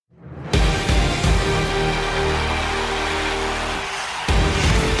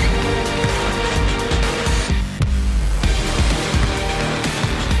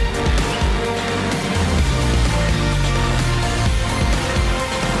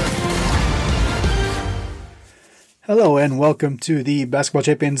Hello and welcome to the Basketball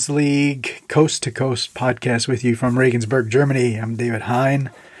Champions League Coast to Coast podcast with you from Regensburg, Germany. I'm David Hein,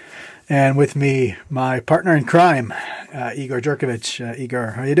 and with me, my partner in crime, Igor Djurkovic.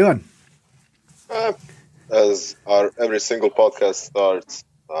 Igor, how you doing? As our every single podcast starts,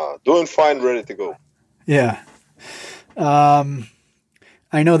 doing fine, ready to go. Yeah.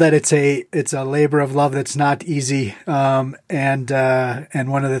 I know that it's a labor of love that's not easy, and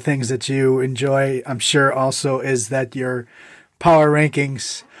one of the things that you enjoy, I'm sure, also is that your power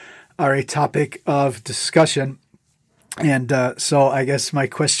rankings are a topic of discussion. And so, I guess my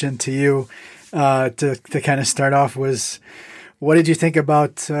question to you, to kind of start off, was, what did you think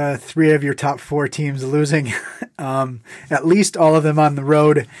about three of your top four teams losing, at least all of them on the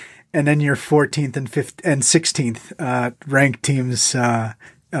road? And then your 14th and 15th and 16th ranked teams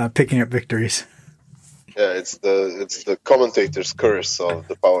picking up victories. Yeah, it's the commentator's curse of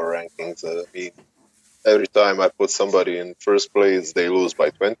the power rankings. I mean, every time I put somebody in first place, they lose by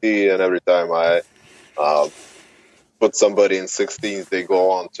 20, and every time I put somebody in 16th, they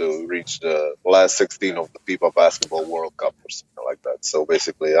go on to reach the last 16 of the FIBA Basketball World Cup or something like that. So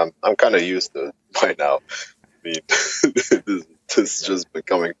basically, I'm kind of used to it by now. I mean, this is just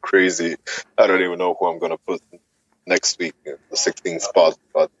becoming crazy. I don't even know who I'm going to put next week in the 16th spot,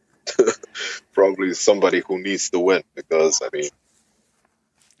 but probably somebody who needs to win because, I mean,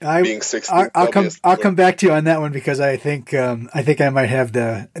 being 16th. I'll come back to you on that one because I think I might have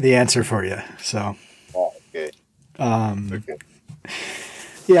the answer for you. So. Oh, okay. Okay.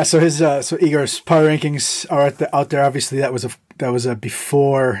 Yeah. So so Igor's power rankings are out there. Obviously, that was a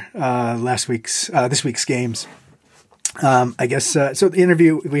before this week's games. I guess so. The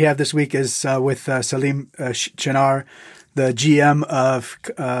interview we have this week is with Selim Cinar, the GM of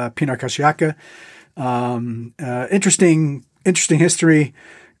Pinar Karsiyaka. Interesting history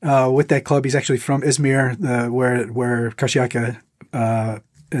with that club. He's actually from Izmir, where Karsiyaka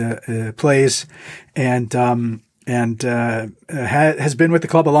plays, and has been with the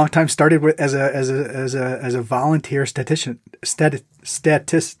club a long time. Started as a volunteer statistician.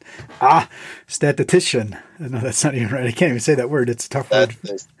 No, that's not even right. I can't even say that word. It's a tough word.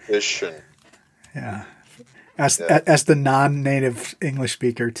 Statistician. Yeah. Ask the non-native English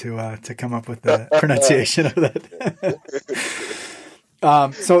speaker to come up with the pronunciation of that.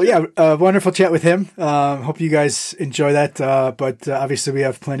 So yeah, wonderful chat with him. Hope you guys enjoy that. But obviously we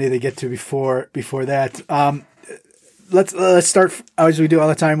have plenty to get to before that. Let's start as we do all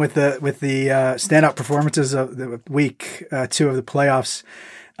the time with the standout performances of the week 2 of the playoffs.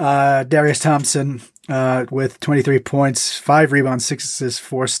 Darius Thompson with 23 points, 5 rebounds, 6 assists,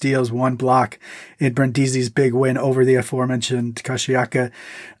 4 steals, 1 block in Brindisi's big win over the aforementioned Karsiyaka.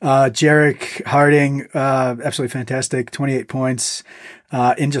 Jarek Harding, absolutely fantastic, 28 points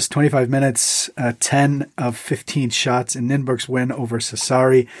in just 25 minutes, 10 of 15 shots in Nürnberg's win over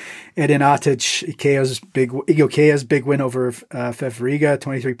Sassari. Edin Atic, Ikea's big win over Fev Riga,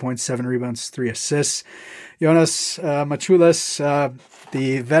 23 points, 7 rebounds, 3 assists. Jonas Machulas,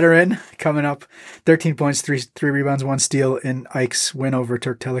 the veteran, coming up, 13 points, 3 rebounds, 1 steal in Ike's win over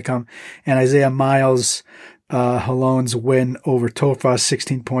Turk Telecom. And Isaiah Miles, Halone's win over Tofa,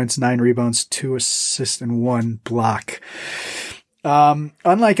 16 points, 9 rebounds, 2 assists, and 1 block.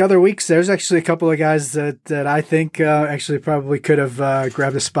 Unlike other weeks, there's actually a couple of guys that I think actually probably could have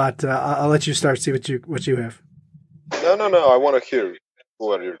grabbed a spot. I'll let you start, see what you have. No. I want to hear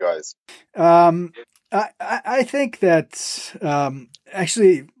who are your guys. I think that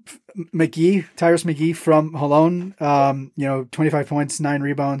actually Tyrus McGee from Halone, 25 points, 9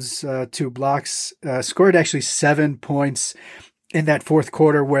 rebounds, 2 blocks, scored actually 7 points in that fourth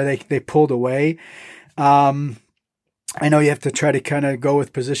quarter where they pulled away. I know you have to try to kind of go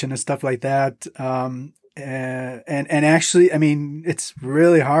with position and stuff like that. And actually, I mean, it's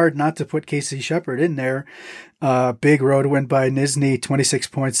really hard not to put Casey Shepard in there. Big road win by Nizhny, 26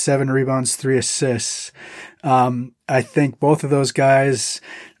 points, 7 rebounds, 3 assists. I think both of those guys,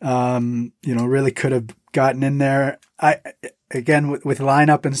 really could have gotten in there. Again, with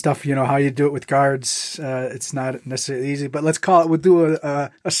lineup and stuff, how you do it with guards, it's not necessarily easy, but we'll do a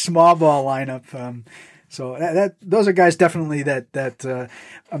small ball lineup. So those are guys definitely that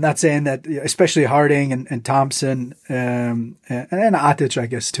I'm not saying that, especially Harding and Thompson and Atic, I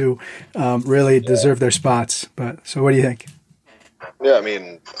guess too, really deserve their spots. But so, what do you think? Yeah, I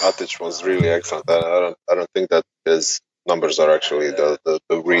mean, Atic was really excellent. I don't think that his numbers are actually the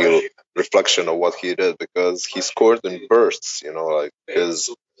real reflection of what he did because he scored in bursts. Like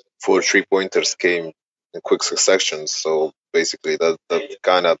his 4 3-pointers came in quick succession. So basically, that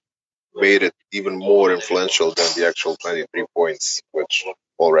kind of made it even more influential than the actual 23 points, which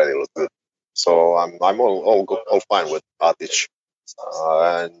already looked good. So I'm all fine with Atic.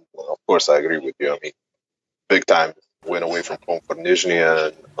 And of course, I agree with you. I mean, big time win away from home for Nizhny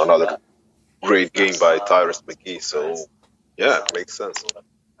and another great game by Tyrus McGee. So yeah, makes sense.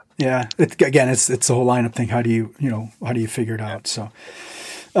 Yeah, it's the whole lineup thing. How do you figure it out? So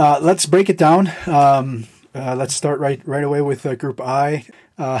let's break it down. Let's start right away with Group I.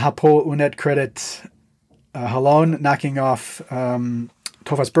 Hapoel Unet credit Halon knocking off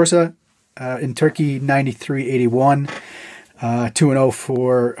Tofas Bursa in Turkey 93-81. 2-0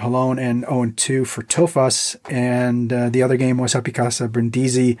 for Halon and 0-2 for Tofas. And the other game was Hapikasa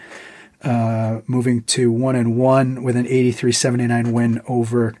Brindisi moving to 1-1 with an 83-79 win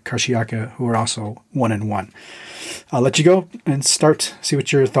over Karsiyaka, who are also 1-1. I'll let you go and see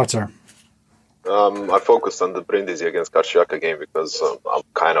what your thoughts are. I focused on the Brindisi against Karsiyaka game because I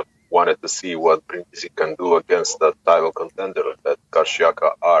kind of wanted to see what Brindisi can do against the title contender that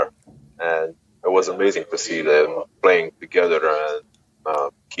Karsiyaka are. And it was amazing to see them playing together and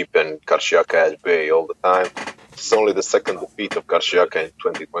keeping Karsiyaka at bay all the time. It's only the second defeat of Karsiyaka in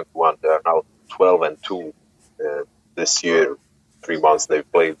 2021. They are now 12-2 this year, 3 months they've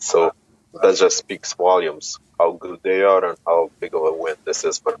played. So that just speaks volumes how good they are and how big of a win this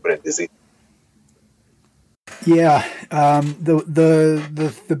is for Brindisi. Yeah,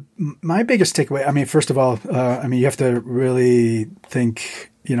 my biggest takeaway. I mean, first of all, you have to really think.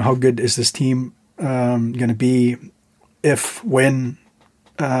 How good is this team going to be when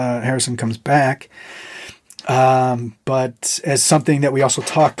Harrison comes back? But as something that we also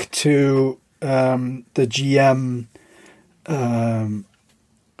talked to the GM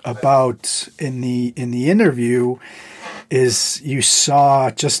about in the interview is you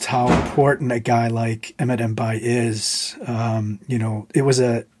saw just how important a guy like Emmett Mbai is. It was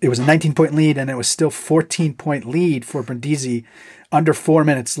a 19-point lead, and it was still 14-point lead for Brindisi under 4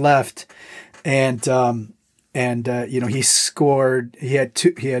 minutes left, and he scored. He had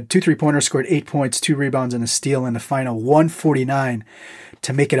two 3-pointers, scored 8 points, 2 rebounds, and a steal in the final 149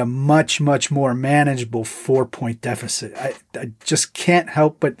 to make it a much more manageable 4-point deficit. I just can't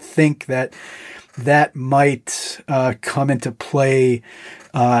help but think that might come into play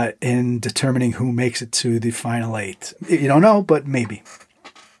in determining who makes it to the final 8. You don't know, but maybe.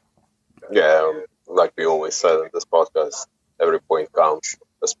 Yeah, like we always said in this podcast, every point counts,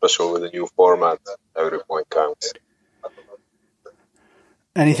 especially with the new format. Every point counts.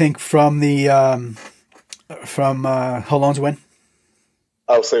 Anything from the Holon's win?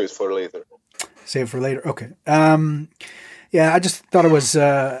 I'll save it for later. Save it for later. Okay. Yeah, I just thought it was.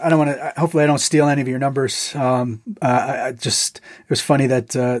 I don't want to. Hopefully, I don't steal any of your numbers. It was funny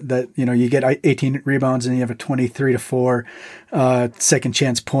that you get 18 rebounds and you have a 23-4 second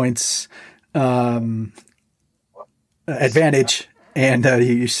chance points advantage, and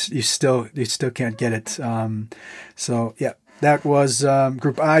you still can't get it. So yeah, that was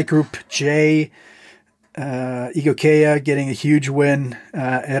Group I. Group J. Igokea getting a huge win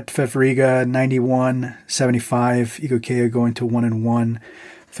at Fev Riga 91-75. Igokea going to 1-1.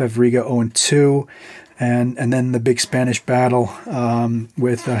 Fev Riga 0-2. And then the big Spanish battle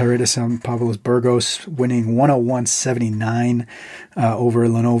with Hereda San Pablos Burgos winning 101-79 over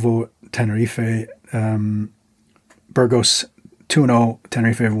Lenovo Tenerife. Burgos 2-0,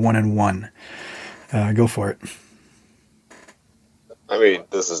 Tenerife 1-1. Go for it. I mean,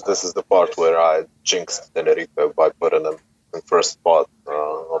 this is the part where I jinxed Tenerife by putting them in first spot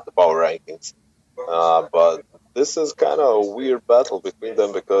of the power rankings. But this is kind of a weird battle between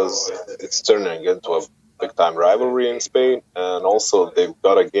them because it's turning into a big-time rivalry in Spain, and also they've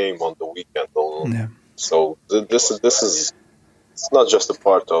got a game on the weekend. Yeah. So this is it's not just a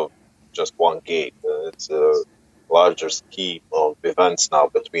part of just one game. It's a larger scheme of events now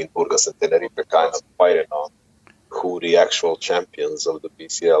between Burgos and Tenerife, kind of fighting on who the actual champions of the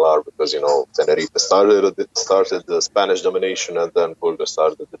PCL are, because Tenerife started the Spanish domination, and then Burgos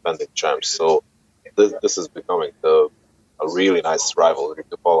started the defending champs. So this is becoming a really nice rivalry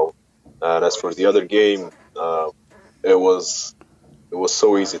to follow. And as for the other game, it was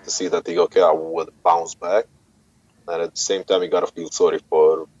so easy to see that the Igokea would bounce back, and at the same time, you gotta feel sorry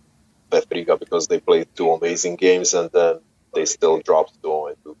for Riga because they played 2 amazing games and then they still dropped to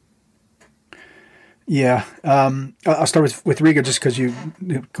 0-2. Yeah, I'll start with Riga just because you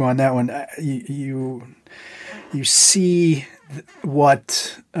go on that one. You see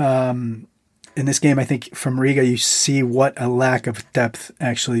what in this game, I think from Riga, you see what a lack of depth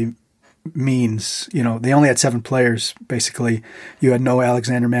actually means. They only had 7 players basically. You had no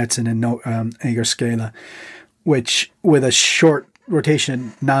Alexander Madsen and no Igor Skela, which with a short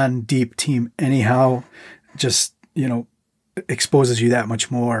rotation, non-deep team anyhow, just exposes you that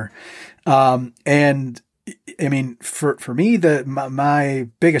much more. And I mean, for me, my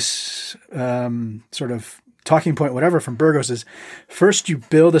biggest sort of talking point, whatever, from Burgos is first you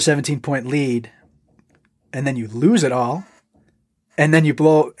build a 17-point lead, and then you lose it all, and then you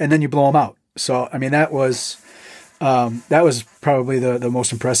blow them out. So I mean, that was probably the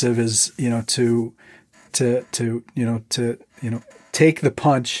most impressive, is to take the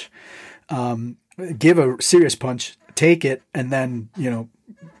punch, give a serious punch, take it, and then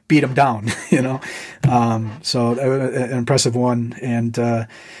beat them down. So an impressive one, and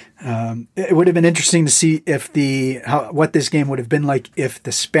it would have been interesting to see if what this game would have been like if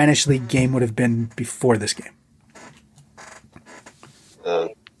the Spanish League game would have been before this game.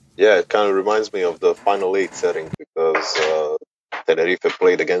 Yeah, it kind of reminds me of the Final Eight setting, because Tenerife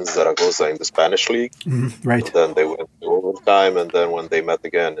played against Zaragoza in the Spanish League. Mm-hmm, right. And then they went to overtime, and then when they met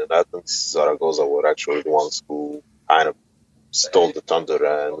again in Athens, Zaragoza were actually the ones who kind of stole the thunder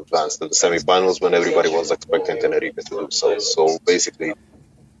and advanced to the semifinals when everybody was expecting Tenerife to do so. So basically,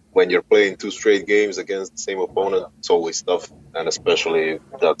 when you're playing 2 straight games against the same opponent, it's always tough, and especially if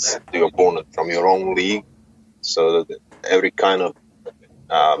that's the opponent from your own league. So that every kind of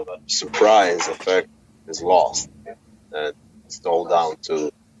surprise effect is lost, and it's all down to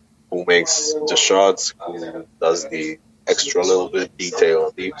who makes the shots, who does the extra little bit of detail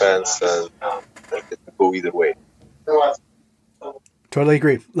on defense, and it can go either way. Totally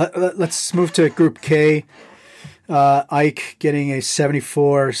agree. Let's move to Group K. Ike getting a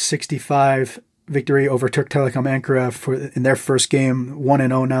 74-65 victory over Turk Telekom Ankara in their first game,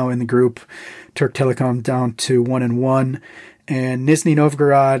 1-0 now in the group. Turk Telekom down to 1-1. And Nizhny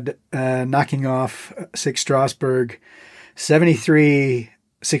Novgorod knocking off SIG Strasbourg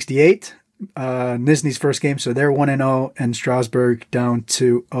 73-68. Nizhny's first game, so they're 1-0, and Strasbourg down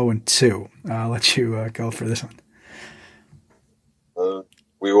to 0-2. I'll let you go for this one.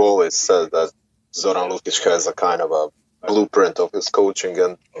 We always said that Zoran Lukic has a kind of a blueprint of his coaching,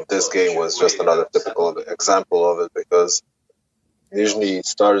 and this game was just another typical example of it, because Nizhny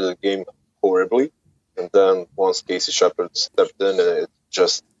started the game horribly, and then once Casey Shepherd stepped in, the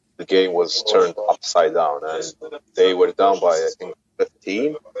game was turned upside down, and they were down by, I think,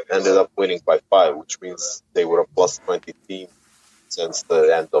 15, ended up winning by 5, which means they were a plus 20 team since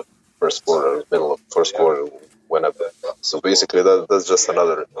the end of first quarter, middle of first quarter, whenever. So basically, that's just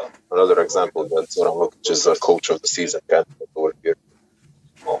another example that Zoran Lukic is a coach of the season candidate over here.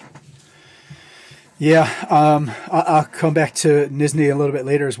 Yeah, I'll come back to Nizhny a little bit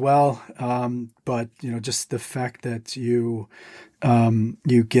later as well. But just the fact that you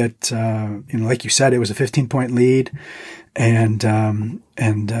get like you said, it was a 15-point lead, and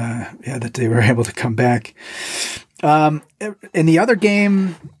that they were able to come back. In the other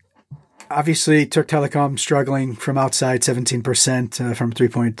game, obviously Turk Telekom struggling from outside, 17% from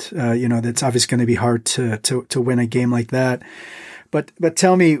 3-point. That's obviously going to be hard to win a game like that. But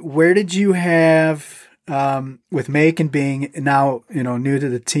tell me, where did you have, with Macon being now, new to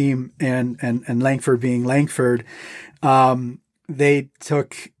the team, and Langford being Langford, they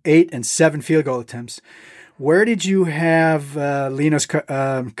took 8 and 7 field goal attempts. Where did you have Linus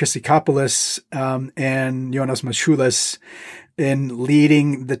Christopoulos and Jonas Machulas in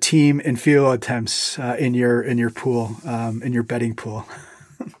leading the team in field attempts in your pool, in your betting pool?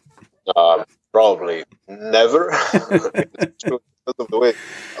 Probably never. Because of the way,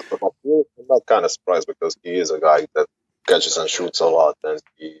 I'm not kind of surprised, because he is a guy that catches and shoots a lot, and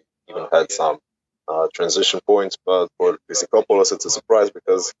he even had some transition points. But for Christopoulos, it's a surprise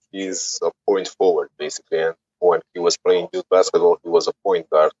because he's a point forward, basically. And when he was playing youth basketball, he was a point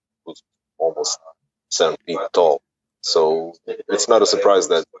guard who's almost 7 feet tall. So it's not a surprise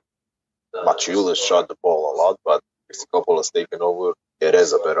that Machulas shot the ball a lot, but Christopoulos taking over, it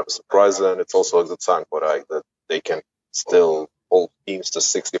is a bit of a surprise, and it's also a good sign for Ike that they can still hold teams to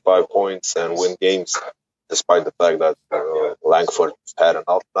 65 points and win games, despite the fact that Langford had an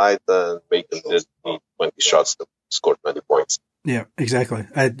off night and Macon did need 20 shots to score 20 points. Yeah, exactly.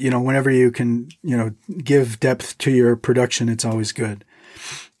 Whenever you can, give depth to your production, it's always good.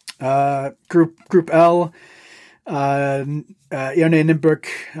 Group L, Ione Nymburk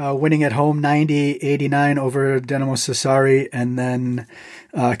winning at home 90-89 over Dinamo Sassari, and then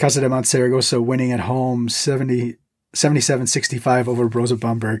Casa de Montsaragossa winning at home 77-65 over Rosa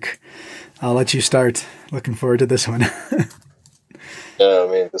Bamberg. I'll let you start. Looking forward to this one. Yeah, I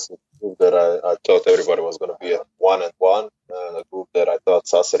mean, this is a group that I thought everybody was going to be at 1-1, and a group that I thought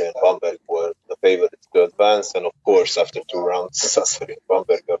Sassari and Bamberg were the favorites to advance. And of course, after 2 rounds, Sassari and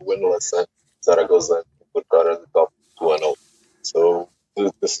Bamberg got winless, and Zaragoza got at the top 2-0. So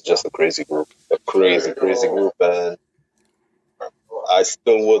this is just a crazy group, and I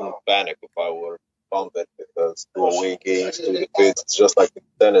still wouldn't panic if I were Bamberg, because to away games to the kids, it's just like in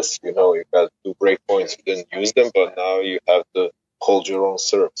tennis. You got 2 break points, you didn't use them, but now you have to hold your own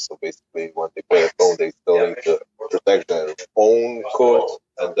serve. So basically, when they play at home, they still need to protect their own court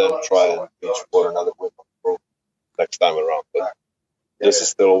and then try and reach for another win on the road next time around. But this is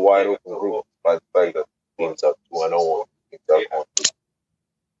still a wide open room, by the fact that teams are 2-0 teams are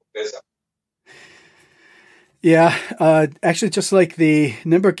 1-2. Yeah, actually, just like the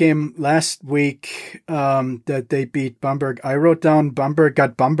Nürnberg game last week that they beat Bamberg, I wrote down Bamberg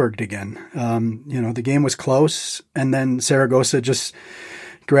got Bamberged again. The game was close, and then Saragossa just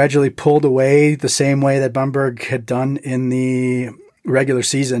gradually pulled away the same way that Bamberg had done in the regular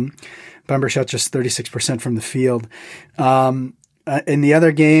season. Bamberg shot just 36% from the field. In the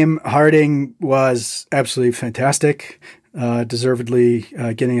other game, Harding was absolutely fantastic. Deservedly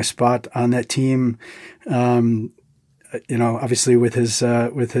getting a spot on that team. Obviously with his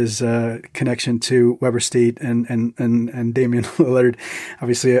connection to Weber State and Damian Lillard,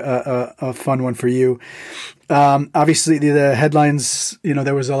 obviously a fun one for you. Obviously the headlines,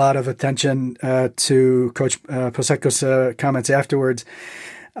 there was a lot of attention to Coach Poseco's comments afterwards.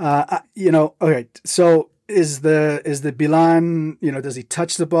 Okay, so is the Bilan, does he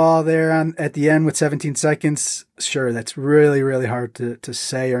touch the ball there at the end with 17 seconds? Sure, that's really, really hard to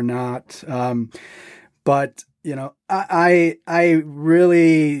say or not. But I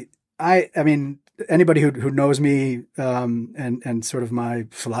mean, anybody who knows me and sort of my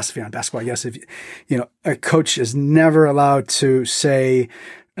philosophy on basketball, I guess, if a coach is never allowed to say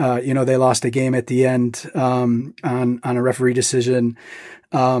they lost a game at the end on a referee decision.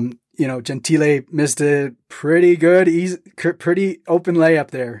 Gentile missed a pretty open layup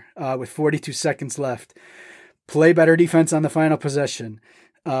there with 42 seconds left. Play better defense on the final possession.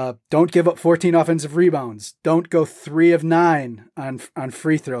 Don't give up 14 offensive rebounds. Don't go 3 of 9 on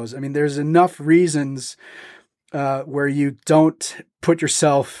free throws. I mean, there's enough reasons where you don't put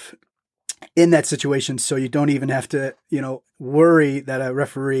yourself in that situation, so you don't even have to, worry that a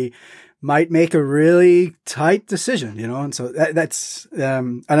referee might make a really tight decision, and so that's I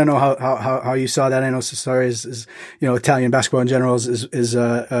don't know how you saw that. I know Sassari is Italian basketball in general is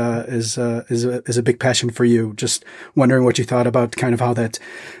a big passion for you. Just wondering what you thought about kind of how that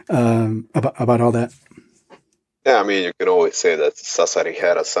about all that. Yeah, I mean, you can always say that Sassari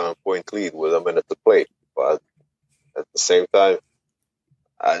had a 7-point lead with a minute to play, but at the same time,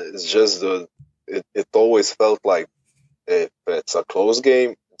 it's just it always felt like if it's a close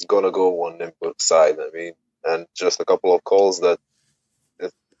game, it's gonna go on Nürnberg's side. I mean, and just a couple of calls that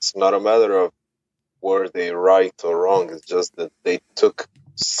it's not a matter of were they right or wrong. It's just that they took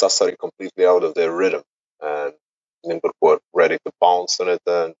Sassari completely out of their rhythm, and Nürnberg were ready to pounce on it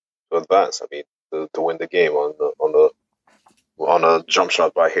and to advance. I mean, to win the game on a jump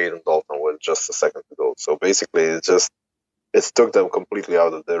shot by Hayden Dalton with just a second to go. So basically, it took them completely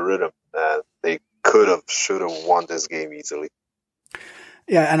out of their rhythm, and they should have won this game easily.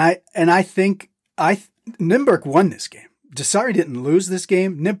 Yeah, and I think Nürnberg won this game. Desari didn't lose this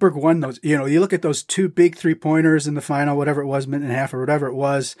game. Nürnberg won those. You look at those 2 big 3-pointers in the final, whatever it was, minute and a half or whatever it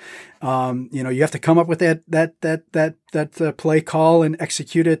was. You have to come up with that play call and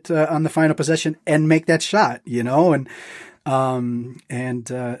execute it on the final possession and make that shot. So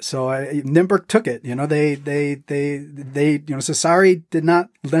Nürnberg took it. Sassari did not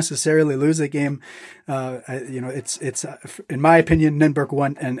necessarily lose the game. It's in my opinion, Nürnberg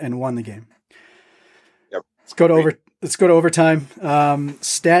won and won the game. Yep. Let's go to overtime.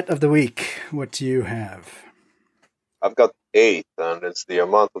 Stat of the week. What do you have? I've got 8, and it's the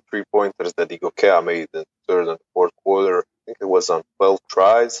amount of 3-pointers that Igokea made in the third and fourth quarter. I think it was on 12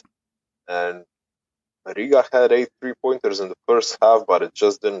 tries, and Riga had 8 3-pointers in the first half, but it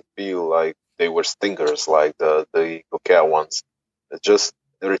just didn't feel like they were stingers like the Igokea ones. It just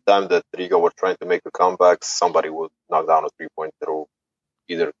every time that Riga were trying to make a comeback, somebody would knock down a 3-pointer,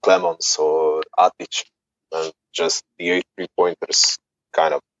 either Clemens or Atic, and just the 8 3-pointers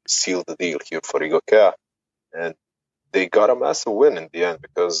kind of sealed the deal here for Igokea, and they got a massive win in the end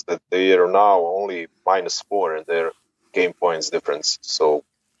because they are now only -4 in their game points difference. So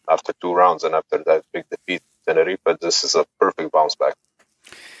after 2 rounds and after that big defeat to Tenerife, this is a perfect bounce back.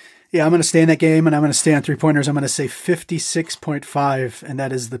 Yeah, I'm going to stay in that game, and I'm going to stay on 3-pointers. I'm going to say 56.5, and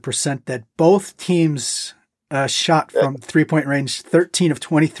that is the percent that both teams shot from 3-point range. 13 of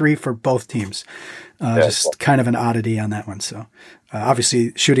 23 for both teams. Just kind of an oddity on that one. So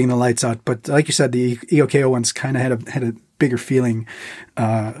obviously shooting the lights out, but like you said, the EOKO ones kind of had a bigger feeling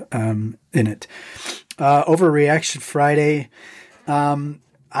in it. Overreaction Friday.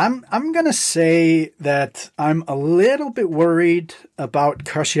 I'm gonna say that I'm a little bit worried about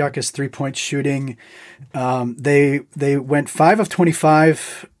Karsiyaka's 3-point shooting. They went 5 of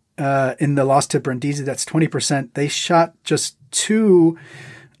 25 in the loss to Brindisi. That's 20%. They shot just 2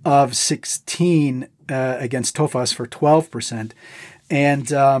 of 16 against Tofas for 12%, and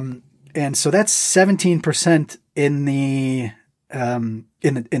so that's 17% in the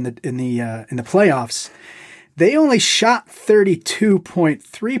playoffs. They only shot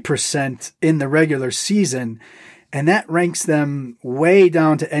 32.3% in the regular season, and that ranks them way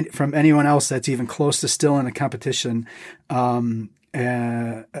down from anyone else that's even close to still in the competition.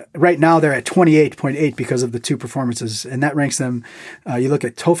 Right now they're at 28.8 because of the 2 performances, and that ranks them. You look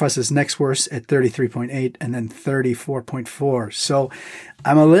at Tofas's next worst at 33.8 and then 34.4. So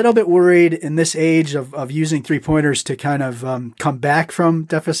I'm a little bit worried in this age of using 3-pointers to kind of come back from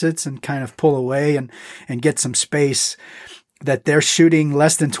deficits and kind of pull away and get some space, that they're shooting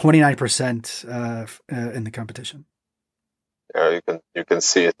less than 29% in the competition. Yeah, you can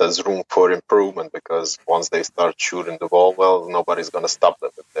see it as room for improvement, because once they start shooting the ball well, nobody's going to stop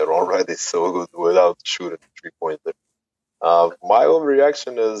them if they're already so good without shooting the 3-pointer. My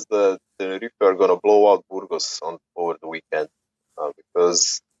overreaction is that Tenerife are going to blow out Burgos over the weekend,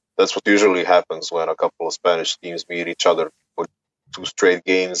 because that's what usually happens when a couple of Spanish teams meet each other for 2 straight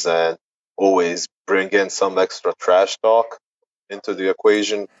games and always bring in some extra trash talk into the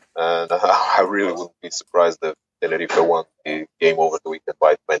equation. And I really wouldn't be surprised if Tenerife won the game over the weekend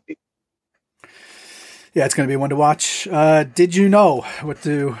by 20. Yeah, it's going to be one to watch. Did you know? What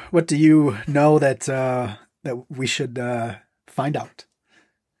do you know that we should find out?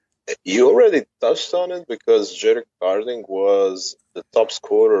 You already touched on it, because Jarek Harding was the top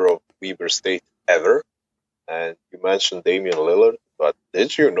scorer of Weber State ever, and you mentioned Damian Lillard. But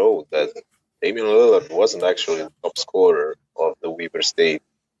did you know that Damian Lillard wasn't actually the top scorer of the Weber State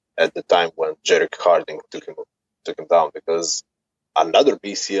at the time when Jarek Harding took him down? Because another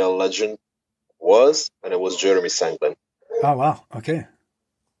BCL legend was, and it was Jeremy Sanglin. Oh, wow. Okay.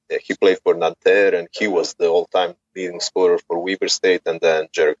 Yeah, he played for Nanterre, and he was the all-time leading scorer for Weber State, and then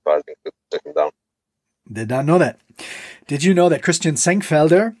Jarek Harding took him down. Did not know that. Did you know that Christian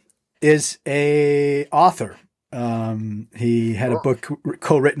Senkfelder is a author? He had a book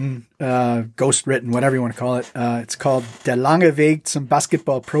co-written, ghost-written, whatever you want to call it. It's called Der lange Weg zum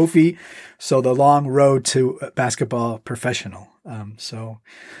Basketball-Profi, so the long road to basketball professional. So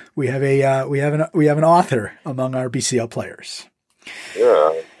we have an author among our BCL players.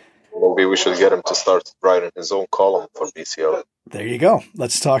 Yeah, maybe we should get him to start writing his own column for BCL. There you go.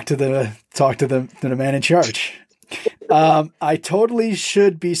 Let's talk to the man in charge. I totally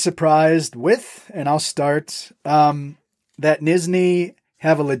should be surprised with, and I'll start, that Nizhny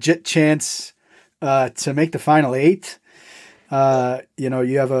have a legit chance to make the Final 8. You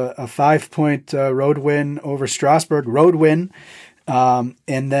have a 5-point road win over Strasbourg,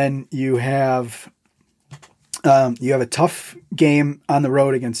 and then you have a tough game on the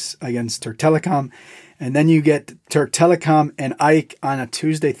road against Turk Telekom. And then you get Turk Telekom and Ike on a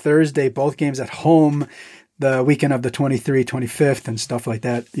Tuesday, Thursday, both games at home, the weekend of the 23rd, 25th, and stuff like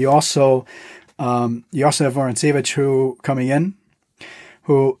that. You also have Vorontsevich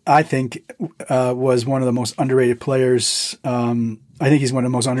who I think was one of the most underrated players. I think he's one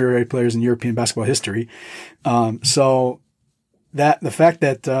of the most underrated players in European basketball history. So that the fact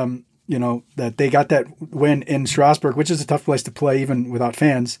that that they got that win in Strasbourg, which is a tough place to play even without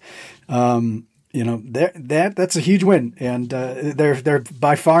fans. That's a huge win, and they're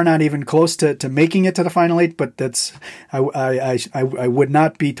by far not even close to making it to the Final 8. But that's I would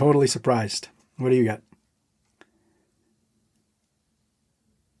not be totally surprised. What do you got?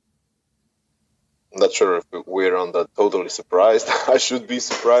 I'm not sure if we're on the totally surprised. I should be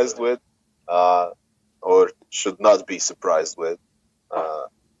surprised with, or should not be surprised with.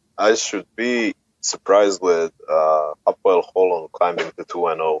 I should be surprised with Hapoel Holon climbing to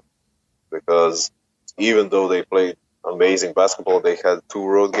 2-0. Because even though they played amazing basketball, they had 2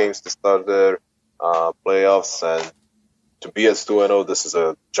 road games to start their playoffs, and to be at 2-0, this is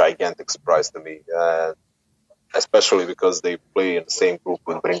a gigantic surprise to me, and especially because they play in the same group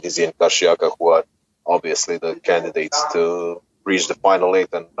with Brindisi and Karsiyaka, who are obviously the candidates to reach the Final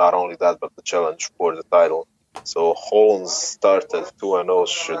 8, and not only that, but the challenge for the title. So Holland's start at 2-0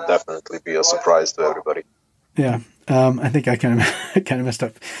 should definitely be a surprise to everybody. Yeah. I think I kind of messed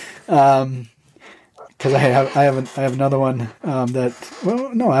up because I have another one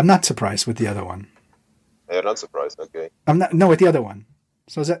I'm not surprised with the other one. You're not surprised, okay? With the other one.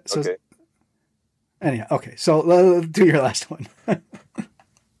 So is that okay? Anyhow, okay. So do your last one.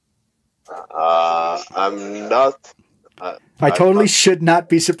 I'm not I totally I'm should not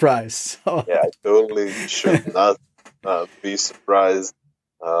be surprised. So. Yeah, I totally should not be surprised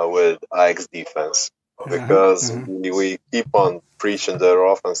with Ajax defense Uh-huh, because uh-huh. we keep on preaching their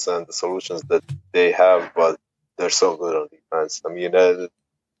offense and the solutions that they have, but they're so good on defense. I mean,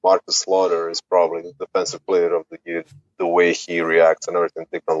 Marcus Slaughter is probably the defensive player of the year. The way he reacts and everything.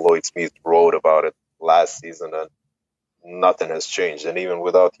 Declan Lloyd-Smith wrote about it last season, and nothing has changed. And even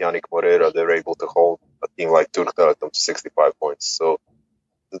without Yannick Moreira, they're able to hold a team like Turk Telekom to 65 points. So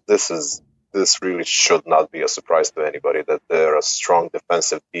this is this really should not be a surprise to anybody that they're a strong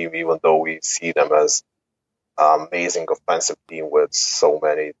defensive team, even though we see them as an amazing offensive team with so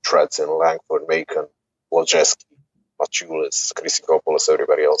many threats in Langford, Macon, Wojcicki, Machulis, Chrysikopoulos,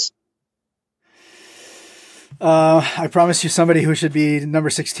 everybody else. I promise you somebody who should be number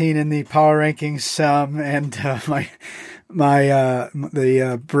 16 in the power rankings, and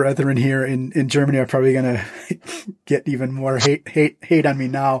the brethren here in Germany are probably going to get even more hate on me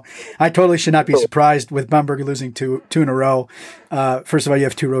now. I totally should not be surprised with Bamberg losing two in a row. First of all, you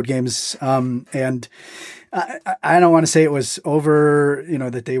have 2 road games, and I don't want to say it was over,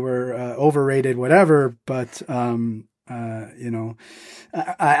 that they were overrated, whatever, but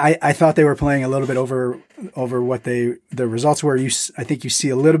I thought they were playing a little bit over what the results were. I think you see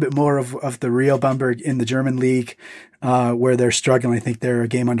a little bit more of the real Bamberg in the German league, where they're struggling. I think they're a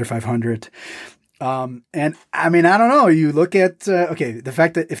game under 500. And I mean, I don't know. You look at, the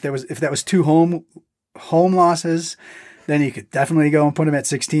fact that if that was 2 home losses, then you could definitely go and put them at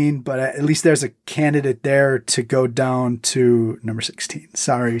 16, but at least there's a candidate there to go down to number 16.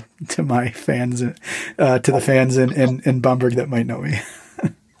 Sorry to my fans, to the fans in Bamberg that might know me.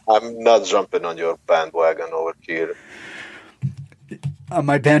 I'm not jumping on your bandwagon over here.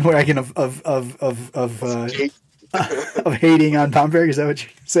 My bandwagon of hating on Bamberg, is that what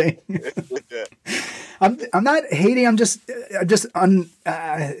you're saying? Yeah. I'm not hating. I just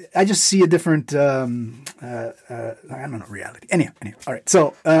see a different, I don't know, reality. Anyhow. All right.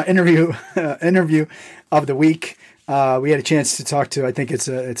 So, interview of the week. We had a chance to talk to, I think it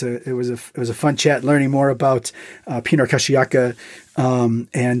was a fun chat learning more about, Pinar Karsiyaka,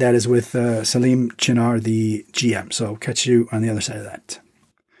 and that is with, Selim Cinar, the GM. So catch you on the other side of that.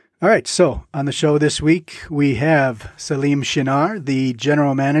 All right. So on the show this week, we have Selim Cinar, the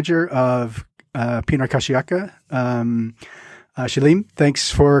general manager of Pinar Karsiyaka. Selim,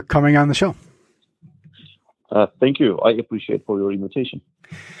 thanks for coming on the show. Thank you. I appreciate for your invitation.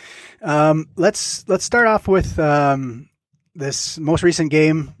 Let's start off with this most recent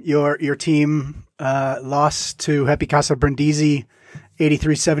game. Your team lost to Happy Casa Brindisi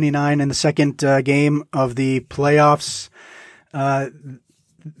 83-79 in the second game of the playoffs. You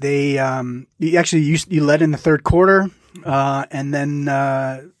led in the third quarter, and then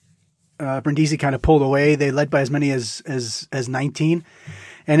Brindisi kind of pulled away. They led by as many as 19,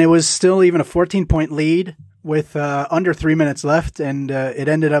 and it was still even a 14-point lead with under 3 minutes left, and it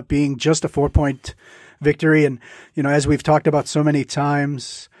ended up being just a 4-point victory. And as we've talked about so many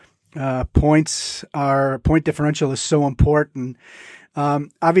times, point differential is so important.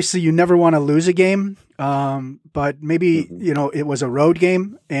 Obviously, you never want to lose a game, but maybe it was a road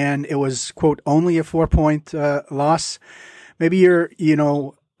game and it was, quote, only a 4-point loss. Maybe your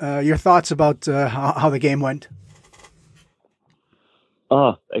thoughts about how the game went.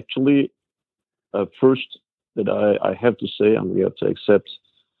 Actually, first that I have to say, and we have to accept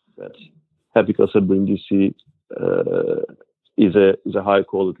that Happy Casa Brindisi is a high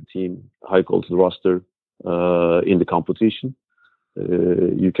quality team, high quality roster in the competition.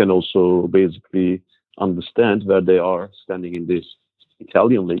 You can also basically understand where they are standing in this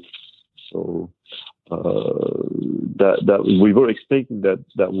Italian league. So that we were expecting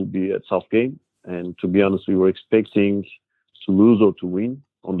that would be a tough game, and to be honest, we were expecting to lose or to win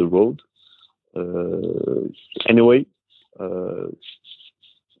on the road. Anyway,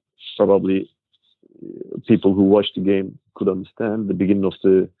 probably people who watched the game could understand the beginning of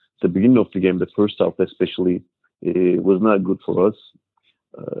the game, the first half especially, was not good for us.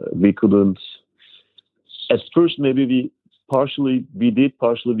 We couldn't. At first, maybe we did,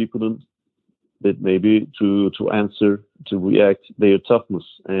 partially we couldn't. But maybe to answer, to react their toughness,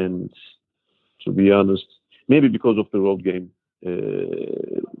 and to be honest, maybe because of the road game,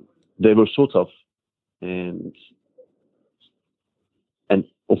 they were so tough, and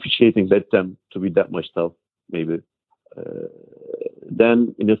officiating led them to be that much tough. Maybe.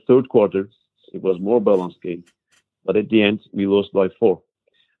 Then in the third quarter, it was more balanced game, but at the end we lost by 4,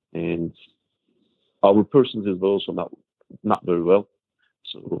 and our percentages were also not very well.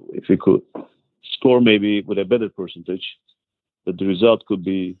 So if we could score maybe with a better percentage, but the result could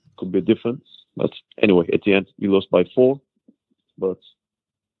be different. But anyway, at the end, we lost by 4. But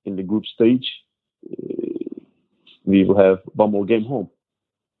in the group stage, we will have one more game home.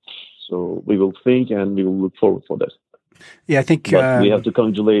 So we will think and we will look forward for that. Yeah, I think but we have to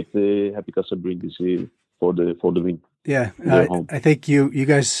congratulate Happy Casablanca for the win. Yeah, I think you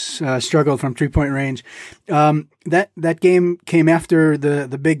guys struggled from 3-point range. That game came after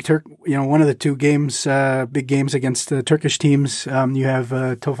the big one of the 2 games, big games against the Turkish teams. You have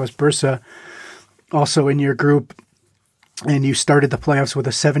Tofaş Bursa also in your group, and you started the playoffs with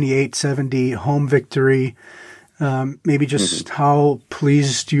a 78-70 home victory. Maybe just how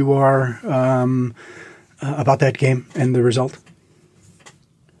pleased you are about that game and the result.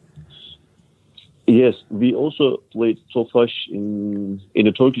 Yes, we also played Tofaş in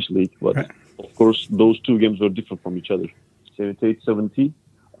the Turkish league, but right. Of course those 2 games were different from each other. 78-70,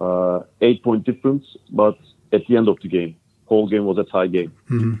 8-point difference, but at the end of the game, whole game was a tie game,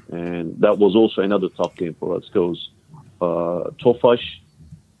 and that was also another tough game for us because Tofaş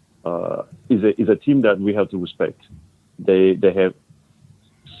is a team that we have to respect. They have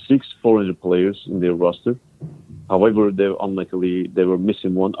 6 foreign players in their roster. However, unluckily they were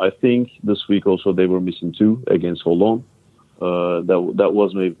missing 1. I think this week also they were missing 2 against Holland. That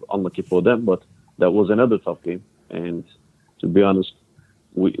was maybe unlucky for them, but that was another tough game. And to be honest,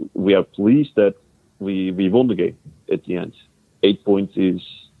 we are pleased that we won the game at the end. 8 points is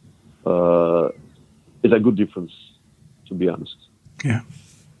a good difference, to be honest. Yeah.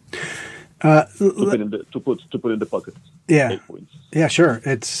 To put in the pocket. Yeah. 8 points. Yeah, sure.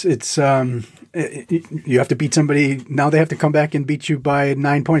 It's you have to beat somebody. Now they have to come back and beat you by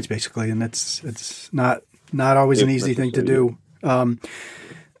 9 points, basically, and it's not always an easy thing to do.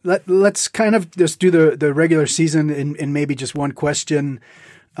 Let's kind of just do the regular season in maybe just one question.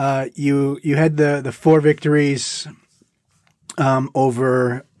 You had the 4 victories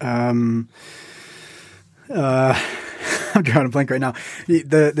over. I'm drawing a blank right now.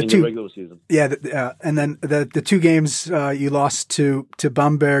 The 2 the regular season. Yeah, and then the 2 games you lost to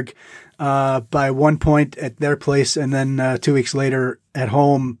Bamberg by 1 point at their place, and then 2 weeks later at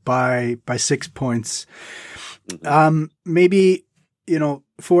home by 6 points. Maybe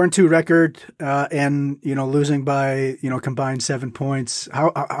 4-2 record and losing by combined 7 points.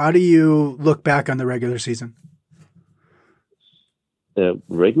 How do you look back on the regular season?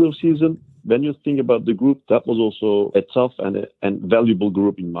 Regular season. When you think about the group, that was also a tough and valuable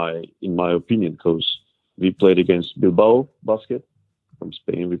group in my opinion, because we played against Bilbao Basket from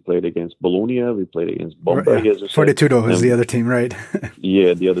Spain, we played against Bologna, we played against Bamberg. Yeah. Fortitudo was the other team, right?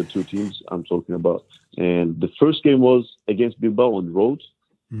 Yeah, the other 2 teams I'm talking about. And the first game was against Bilbao on the road,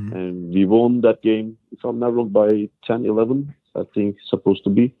 and we won that game, if I'm not wrong, by 10-11, I think supposed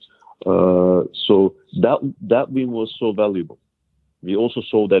to be. So that win was so valuable. We also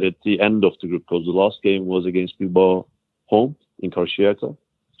saw that at the end of the group, because the last game was against Bilbao home in Karsiyaka.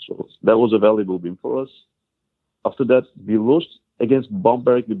 So that was a valuable win for us. After that, we lost against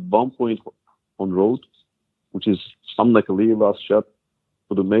Bamberg with 1 point on road, which is unluckily last shot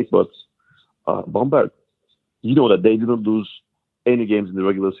for the make. But Bamberg, that they didn't lose any games in the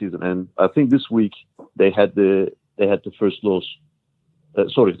regular season, and I think this week they had the first loss.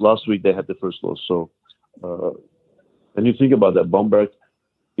 Last week they had the first loss. So. And you think about that, Bamberg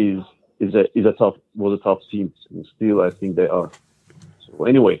was a tough team, and still I think they are. So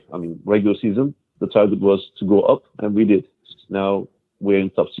anyway, regular season, the target was to go up, and we did. Now we're in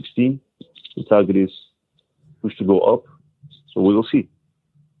top 16. The target is push to go up, so we will see.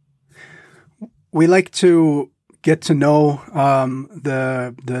 We like to get to know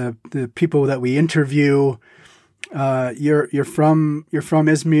the people that we interview. You're from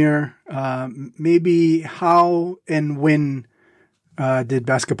Izmir. Maybe how and when did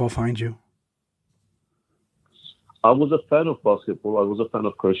basketball find you? I was a fan of basketball. I was a fan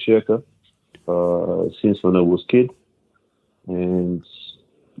of Karsiyaka since when I was a kid. And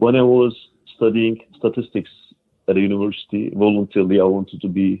when I was studying statistics at a university, voluntarily I wanted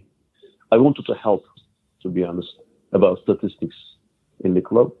to help, to be honest, about statistics in the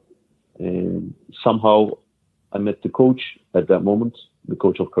club. And somehow I met the coach at that moment, the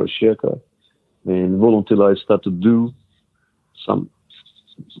coach of Karsiyaka, and voluntarily I started to do some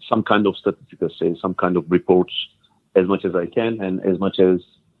kind of statistics, some kind of reports as much as I can and as much as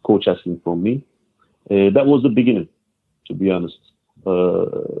coach asking from me. That was the beginning, to be honest,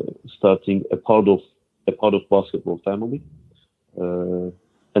 starting a part of basketball family.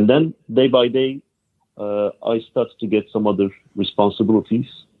 And then day by day, I started to get some other responsibilities,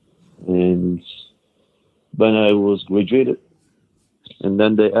 and when I was graduated, and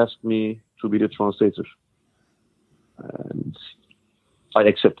then they asked me to be the translator, and I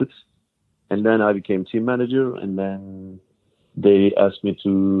accepted. and then I became team manager, and then they asked me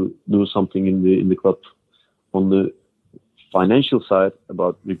to do something in the club on the financial side,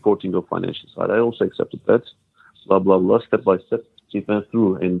 about reporting of financial side. I also accepted that. Blah blah blah. Step by step, it went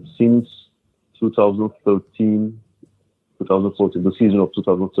through, and since 2013, 2014, the season of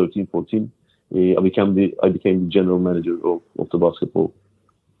 2013-14, I became the general manager of the basketball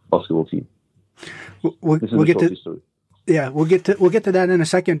team. We'll get to history. Yeah, we'll get to that in a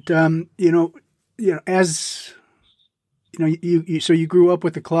second. As you grew up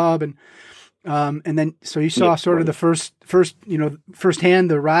with the club, and then so you saw of the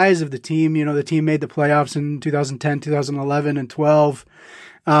firsthand the rise of the team. The team made the playoffs in 2010, 2011, and 12.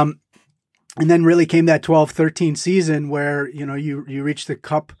 And then really came that 12-13 season where you reached the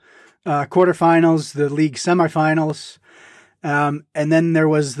cup quarterfinals, the league semifinals, and then there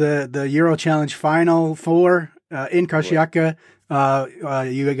was the Euro Challenge Final Four in Karsiyaka.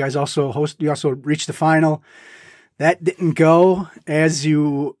 You guys also reached the final. That didn't go as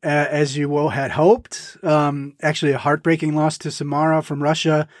you had hoped. Actually, a heartbreaking loss to Samara from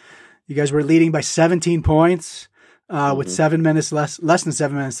Russia. You guys were leading by 17 points with less than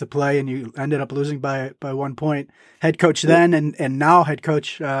 7 minutes to play, and you ended up losing by 1 point. Head coach then and now head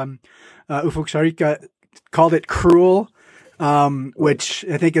coach Ufuk Sarika called it cruel, which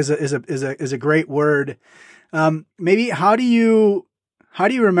I think is a great word. Maybe how do you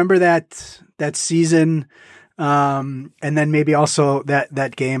remember that season? And then maybe also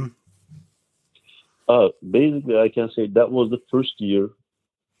that game. Basically, I can say that was the first year of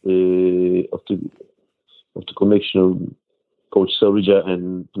the connection of Coach Sarıca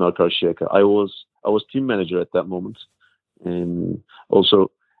and Pinar Karsiyaka. I was team manager at that moment, and also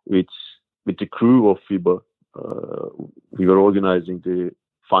with the crew of FIBA, we were organizing the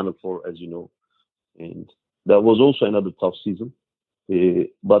Final Four, as you know, and that was also another tough season.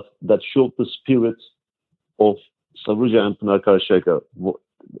 But that showed the spirit of Sarıca and Pinar Karsiyaka.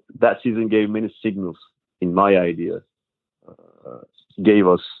 That season gave many signals, in my idea, gave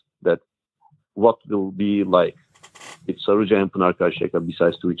us that what will be like if Sarıca and Pinar Karsiyaka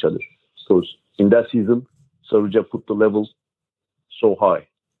besides to each other. Because in that season, Sarıca put the level so high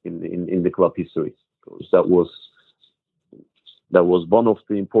in the club history. Because that was one of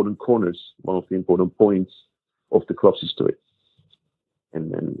the important corners, one of the important points of the club's history. And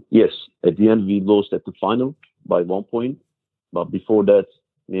then, yes, at the end, we lost at the final by 1 point. But before that,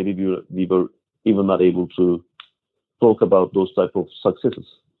 maybe we were even not able to talk about those type of successes.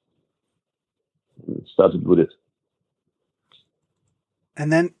 It started with it.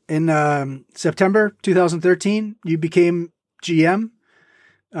 And then in September 2013, you became GM.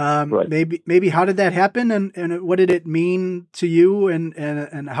 Right. Maybe how did that happen, and what did it mean to you,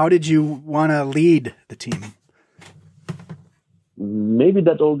 and how did you want to lead the team? Maybe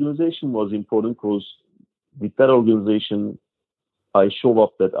that organization was important because with that organization, I show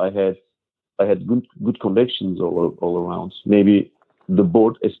up that I had good connections all around. Maybe the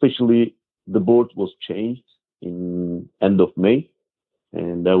board, especially the board, was changed in end of May,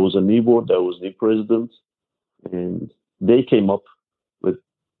 and there was a new board, there was a new president, and they came up with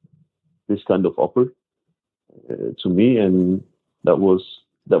this kind of offer to me, and that was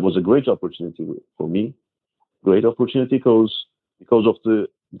a great opportunity for me. Great opportunity because of the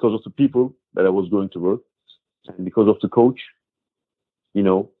people that I was going to work, and because of the coach.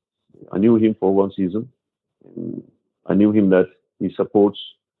 I knew him for one season, and I knew him that he supports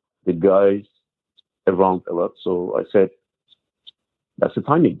the guys around a lot. So I said, that's the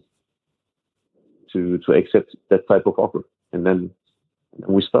timing to accept that type of offer, and then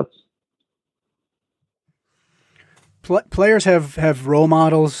we start. Players have role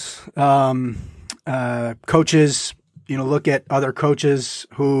models. Coaches, look at other coaches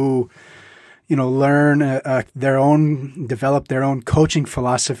who, learn develop their own coaching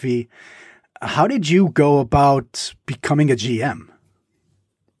philosophy. How did you go about becoming a GM?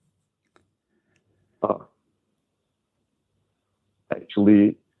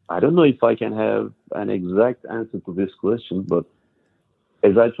 Actually, I don't know if I can have an exact answer to this question, but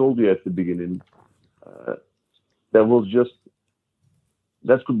as I told you at the beginning, that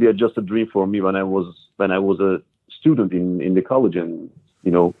could be just a dream for me when I was a student in the college, and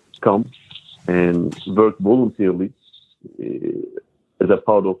come and work voluntarily as a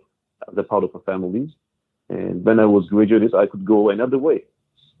part of a family. And when I was graduated, I could go another way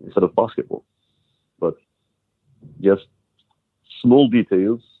instead of basketball. But just small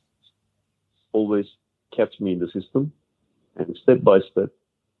details always kept me in the system, and step by step,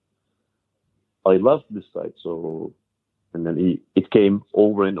 I loved this side. So, and then it came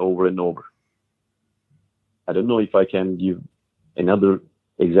over and over and over. I don't know if I can give another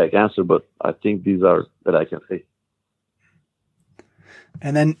exact answer, but I think these are that I can say.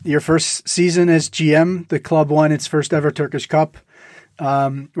 And then your first season as GM, the club won its first ever Turkish Cup,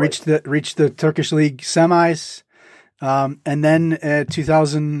 reached the Turkish League semis, and then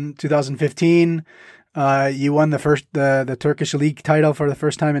 2015, you won the Turkish League title for the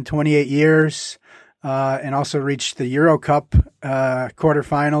first time in 28 years, and also reached the Euro Cup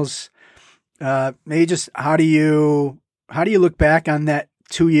quarterfinals. Maybe just how do you look back on that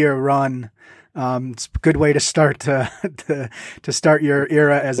 2-year run? It's a good way to start to start your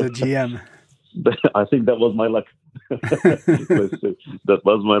era as a GM. I think that was my luck. That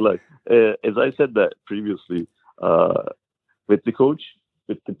was my luck. As I said that previously, with the coach,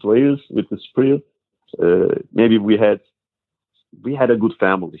 with the players, with the spirit, maybe we had a good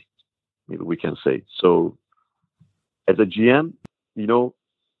family. Maybe we can say so. As a GM,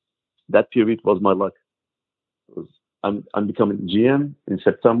 that period was my luck. I'm becoming GM in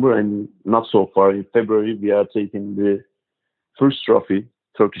September, and not so far in February we are taking the first trophy,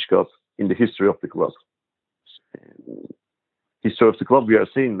 Turkish Cup, in the history of the club. History of the club, we are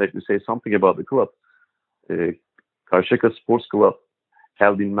saying, let me say something about the club. Karsiyaka Sports Club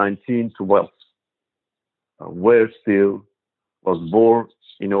held in 1912, where still was born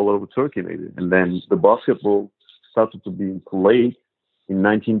in all over Turkey maybe, and then the basketball started to be played in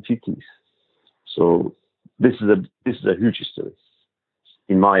 1950s. So this is a huge history,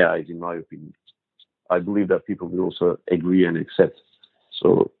 in my eyes, in my opinion. I believe that people will also agree and accept.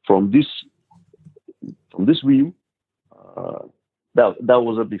 So from this view, that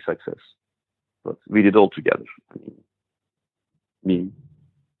was a big success. But we did all together. I mean, me,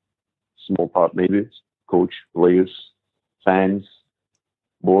 small part maybe, coach, players, fans,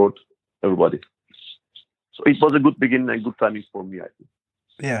 board, everybody. So it was a good beginning and good timing for me, I think.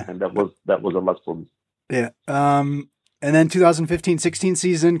 Yeah, and that was a lot for me. Yeah. And then 2015-16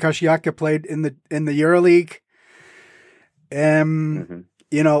 season, Karsiyaka played in the EuroLeague.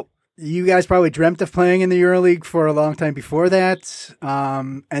 You guys probably dreamt of playing in the EuroLeague for a long time before that.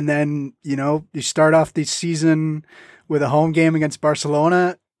 And then, you start off the season with a home game against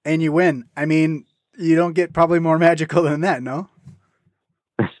Barcelona and you win. I mean, you don't get probably more magical than that, no?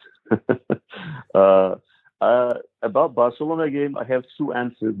 About Barcelona game, I have two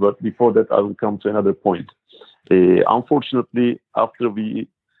answers, but before that, I will come to another point. Unfortunately, after we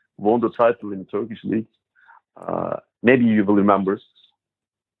won the title in Turkish League, maybe you will remember,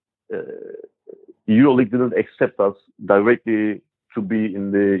 EuroLeague didn't accept us directly to be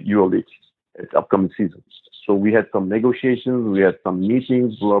in the EuroLeague at the upcoming season. So we had some negotiations, we had some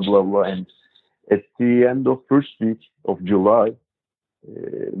meetings, blah, blah, blah. And at the end of first week of July,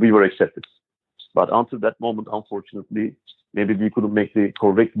 we were accepted. But until that moment, unfortunately, maybe we couldn't make the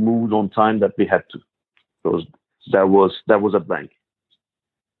correct moves on time that we had to. Because that was a blank.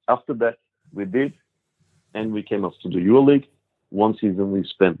 After that, we did, and we came up to the EuroLeague. One season we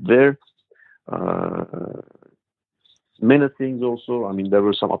spent there. Many things also. I mean, there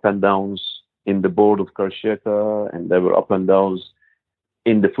were some up and downs in the board of Karsiyaka, and there were up and downs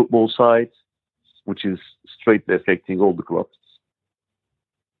in the football side, which is straightly affecting all the clubs.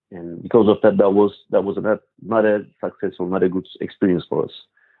 And because of that, that was not a successful, not a good experience for us.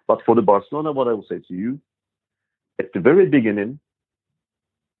 But for the Barcelona, what I will say to you, at the very beginning,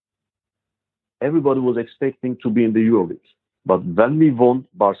 everybody was expecting to be in the EuroLeague. But when we won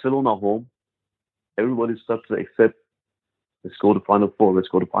Barcelona home, everybody started to accept, let's go to Final Four, let's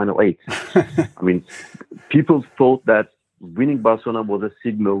go to Final 8. I mean, people thought that winning Barcelona was a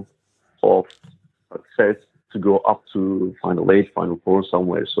signal of success to go up to Final 8, Final 4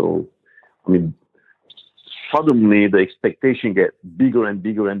 somewhere. So, I mean, suddenly the expectation get bigger and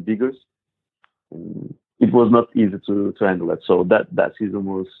bigger and bigger. It was not easy to handle that. So that season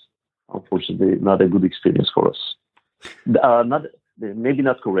was, unfortunately, not a good experience for us. Maybe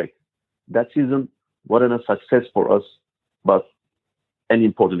not correct. That season wasn't a success for us, but an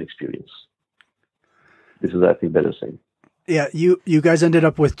important experience. This is, I think, better saying. Yeah, you guys ended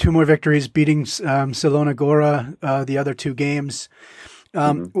up with 2 more victories, beating Salona Gora the other 2 games.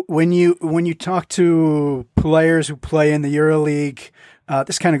 When you talk to players who play in the EuroLeague,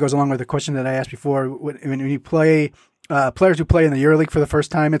 this kind of goes along with the question that I asked before. When you play players who play in the EuroLeague for the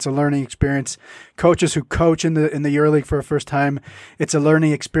first time, it's a learning experience. Coaches who coach in the EuroLeague for the first time, it's a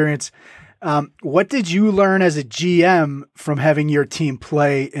learning experience. What did you learn as a GM from having your team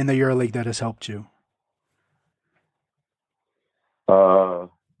play in the EuroLeague that has helped you?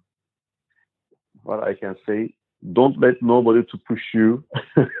 What I can say, don't let nobody to push you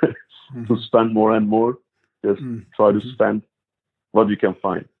to spend more and more. Just try to spend what you can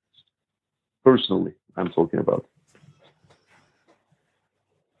find. Personally, I'm talking about.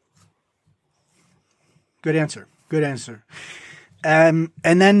 Good answer. Good answer. And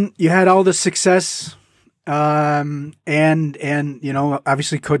then you had all the success, and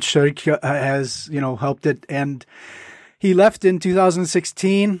obviously Coach Sturridge has helped it, and he left in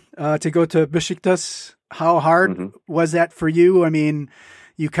 2016 to go to Besiktas. How hard was that for you? I mean,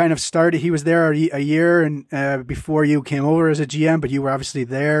 you kind of started. He was there a year and before you came over as a GM, but you were obviously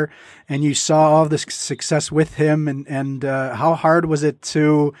there, and you saw all this success with him. And how hard was it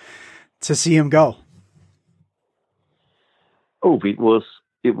to see him go? Oh, it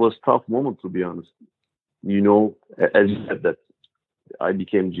was tough moment, to be honest. As you said, that I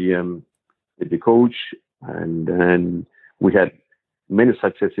became GM with the coach, and then we had many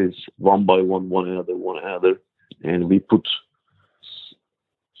successes one by one another, and we put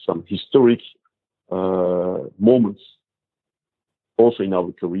some historic moments also in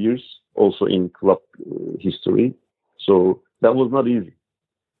our careers, also in club history. So that was not easy.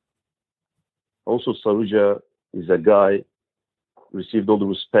 Also, Saruja is a guy received all the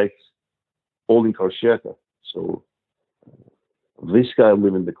respect, all in Karsiyaka. So this guy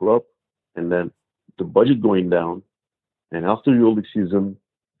lived in the club, and then the budget going down, and after the League season,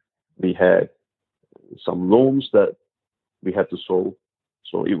 we had some loans that we had to solve.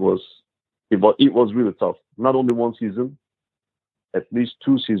 So it was really tough. Not only one season, at least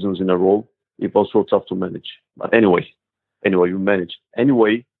 2 seasons in a row. It was so tough to manage. But anyway, you manage.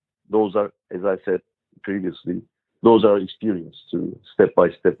 Anyway, those are, as I said previously, those are experience to step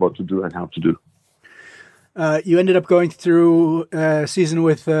by step what to do and how to do. You ended up going through a season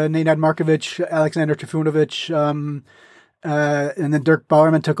with Nenad Markovic, Alexander Trifunovic, and then Dirk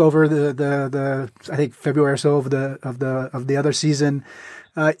Bauerman took over the I think February or so of the other season.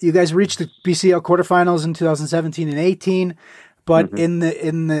 You guys reached the BCL quarterfinals in 2017 and 18, but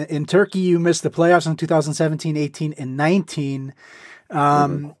in Turkey you missed the playoffs in 2017, 18, and 19.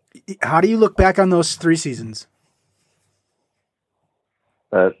 How do you look back on those 3 seasons?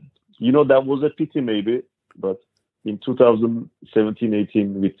 That was a pity maybe, but in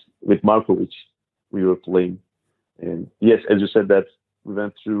 2017-18 with Markovic, we were playing. And yes, as you said, that we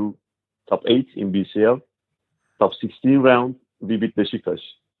went through top 8 in BCL, top 16 round, we beat Besiktas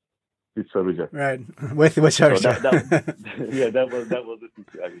with Saruja. Right, with Saruja. So that was it.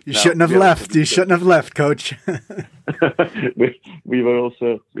 You shouldn't have left. You shouldn't have left, Coach. we were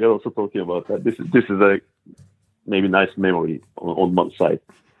also talking about that. This is a maybe nice memory on one side.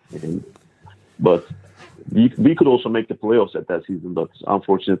 But we could also make the playoffs at that season, but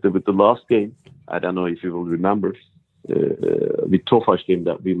unfortunately with the last game, I don't know if you will remember, with Tofaş game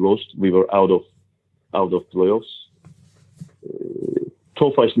that we lost, we were out of playoffs.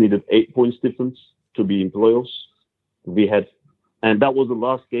 Tofaş needed 8 points difference to be in playoffs. And that was the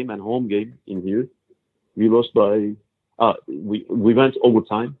last game and home game in here. We lost by, we went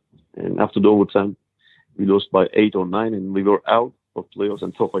overtime, and after the overtime, we lost by 8 or 9, and we were out of playoffs,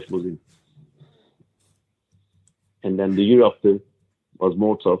 and Tofaş was in. And then the year after was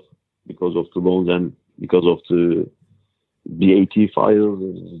more tough because of the loans and because of the VAT files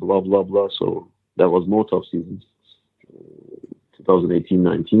and blah, blah, blah. So that was more tough season,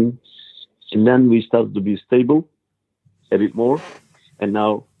 2018-19. And then we started to be stable a bit more. And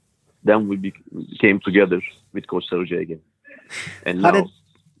then we came together with Coach Sturridge again. And now,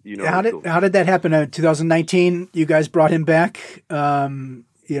 how did that happen? In 2019, you guys brought him back. How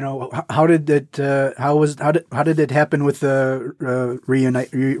did it happen with the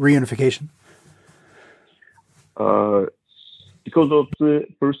reunification? Because of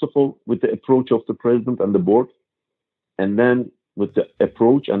first of all, with the approach of the president and the board, and then with the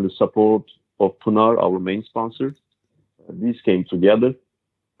approach and the support of Pinar, our main sponsor, these came together.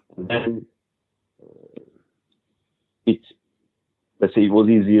 And then it was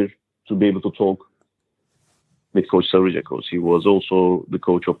easier to be able to talk with Coach Sturridge, because he was also the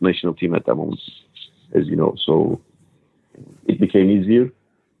coach of national team at that moment, as you know. So it became easier,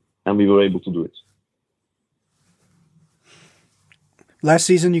 and we were able to do it. Last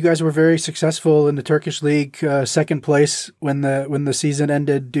season, you guys were very successful in the Turkish league, 2nd place when the season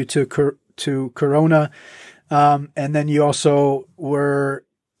ended due to Corona, and then you also were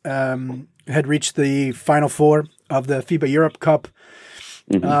had reached the Final Four of the FIBA Europe Cup.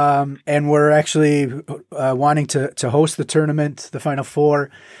 And we're actually wanting to host the tournament, the Final Four.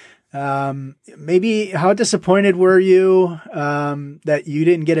 Maybe how disappointed were you that you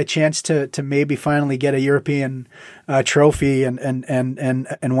didn't get a chance to maybe finally get a European trophy and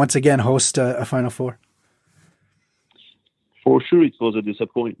once again host a Final Four? For sure, it was a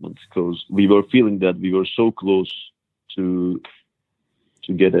disappointment because we were feeling that we were so close to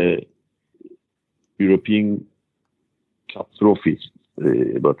get a European Cup trophy.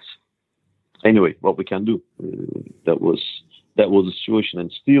 But anyway, what we can do. That was the situation,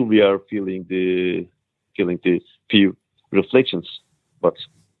 and still we are feeling the few reflections. But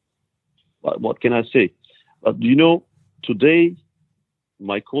what can I say? Today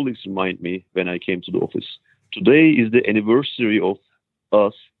my colleagues remind me when I came to the office. Today is the anniversary of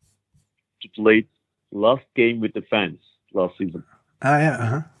us to play last game with the fans last season. Oh yeah.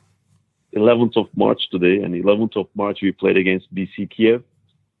 Uh-huh. 11th of March today, and 11th of March we played against BC Kiev.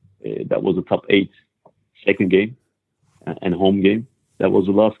 That was the top 8 second game and home game. That was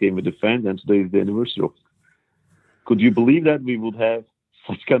the last game with the fans, and today is the anniversary of. Could you believe that we would have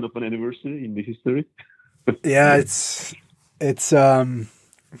such kind of an anniversary in the history? Yeah, it's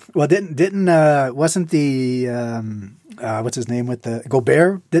well, wasn't the what's his name with the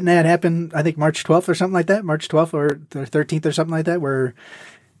Gobert? Didn't that happen? I think March 12th or something like that. March 12th or the 13th or something like that, where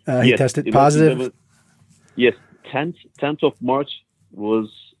he tested positive. Yes, 10th of March was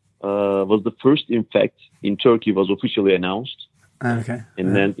the first infect in Turkey was officially announced. Okay.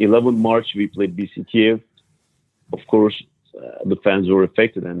 And then 11th March we played BC Kiev. Of course, the fans were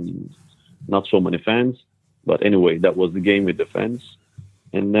affected and not so many fans. But anyway, that was the game with the fans.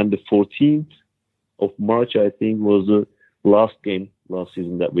 And then the 14th of March, I think, was the last game last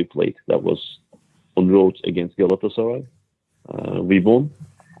season that we played. That was on road against Galatasaray. We won.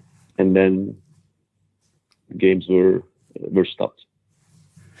 And then games were stopped.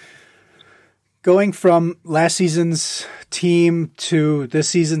 Going from last season's team to this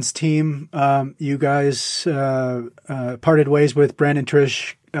season's team, you guys parted ways with Brandon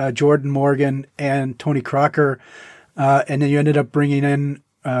Trish, Jordan Morgan, and Tony Crocker, and then you ended up bringing in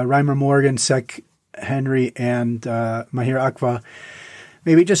Reimer Morgan, Sek Henry, and Mahir Akva.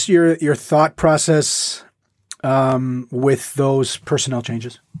 Maybe just your thought process with those personnel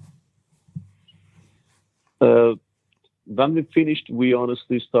changes. When we finished, we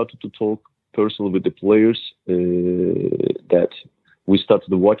honestly started to talk personally with the players, that we started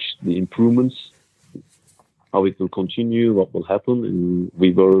to watch the improvements, how it will continue, what will happen, and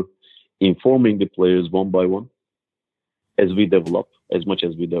we were informing the players one by one as we develop, as much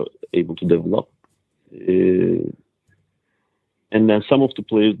as we were able to develop. And then some of the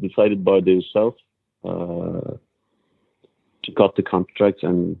players decided by themselves to cut the contracts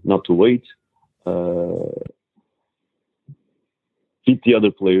and not to wait. With the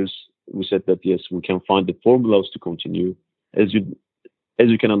other players, we said that yes, we can find the formulas to continue. As you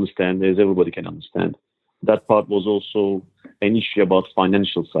can understand, as everybody can understand, that part was also an issue about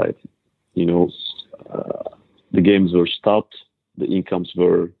financial side. The games were stopped, the incomes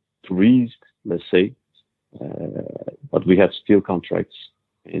were freezed, let's say, but we had still contracts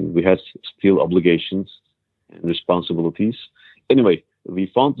and we had still obligations and responsibilities. Anyway, we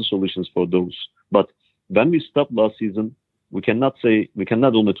found the solutions for those. But when we stopped last season, we cannot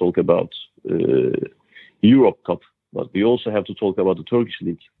only talk about Europe Cup, but we also have to talk about the Turkish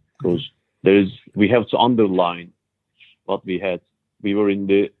League, because we have to underline what we had. We were in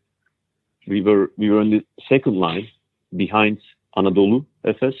the second line behind Anadolu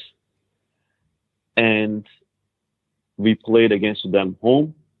Efes, and we played against them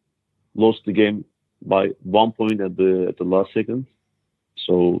home, lost the game by 1 point at the last second.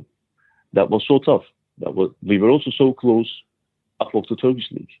 So that was so tough. We were also so close up of the Turkish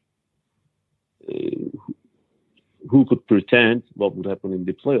League. Who could pretend what would happen in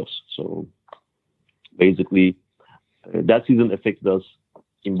the playoffs? So basically, that season affected us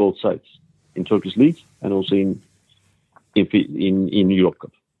in both sides, in Turkish League and also in Europe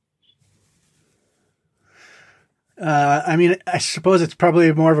Cup. I suppose it's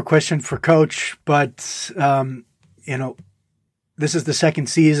probably more of a question for coach, but this is the second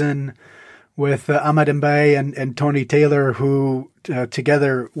season with Ahmad Mbaye and Tony Taylor, who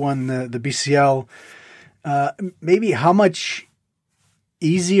together won the BCL. Maybe how much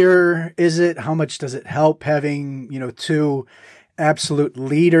easier is it? How much does it help having, two absolute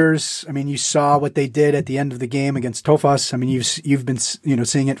leaders? I mean, you saw what they did at the end of the game against Tofas. I mean, you've been,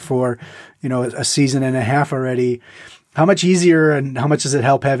 seeing it for, a season and a half already. How much easier and how much does it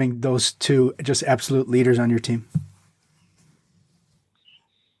help having those two just absolute leaders on your team?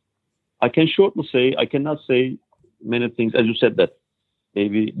 I can shortly say, I cannot say many things. As you said that,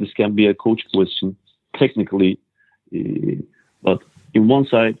 maybe this can be a coach question technically, but in one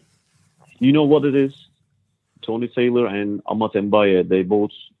side, you know what it is. Tony Taylor and Ahmad Mbaye, they both,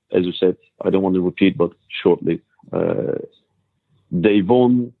 as you said, I don't want to repeat, but shortly, they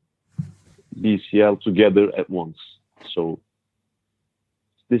won BCL together at once. So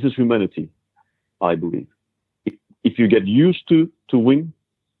this is humanity, I believe. If you get used to win,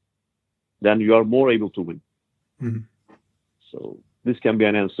 then you are more able to win. Mm-hmm. So this can be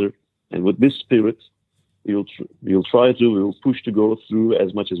an answer. And with this spirit, we'll push to go through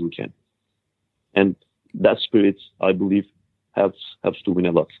as much as we can. And that spirit, I believe, helps to win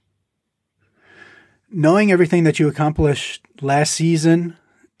a lot. Knowing everything that you accomplished last season,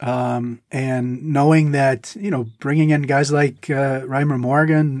 and knowing that, bringing in guys like Reimer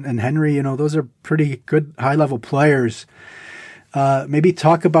Morgan and Henry, those are pretty good high-level players. Maybe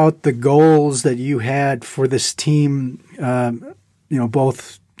talk about the goals that you had for this team,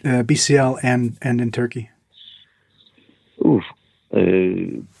 both BCL and in Turkey. Oof.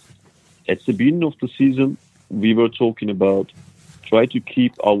 At the beginning of the season, we were talking about try to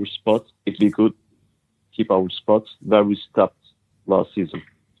keep our spot, if we could keep our spot where we stopped last season.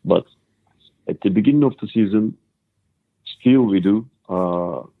 But at the beginning of the season, still we do.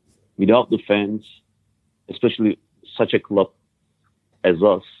 Without the fans, especially such a club as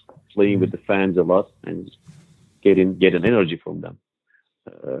us, playing with the fans a lot and getting energy from them.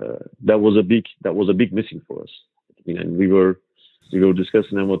 That was a big missing for us. And we were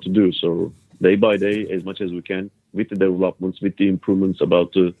discussing on what to do. So day by day, as much as we can, with the developments, with the improvements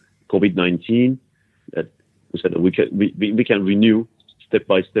about the COVID-19, that we said we can renew step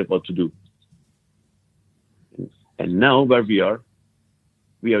by step what to do. And now where we are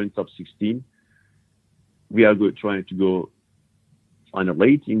in top 16. We are trying to go final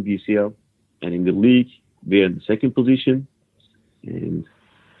 8 in BCL, and in the league we are in the second position. And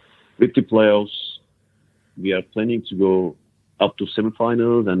with the playoffs, we are planning to go up to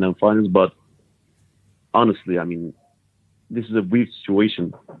semifinals and then finals. But honestly, this is a weird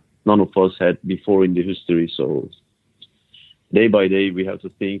situation none of us had before in the history. So day by day, we have to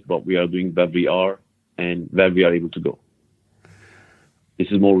think what we are doing, where we are, and where we are able to go.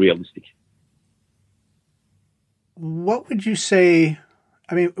 This is more realistic. What would you say?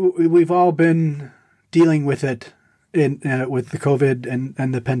 We've all been dealing with it with the COVID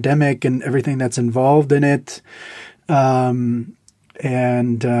and the pandemic and everything that's involved in it, and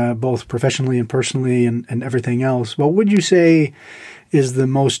both professionally and personally and everything else. What would you say is the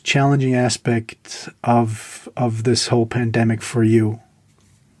most challenging aspect of this whole pandemic for you?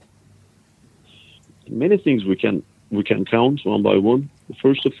 Many things we can count one by one.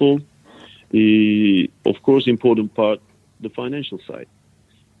 First of all, of course, important part, the financial side.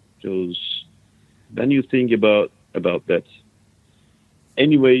 Because when you think about that,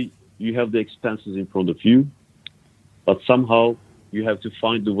 anyway, you have the expenses in front of you, but somehow you have to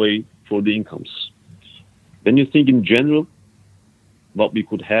find a way for the incomes. When you think in general, what we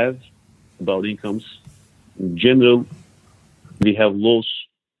could have about incomes, in general, we have lost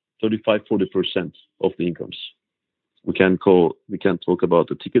 35-40% of the incomes. We can talk about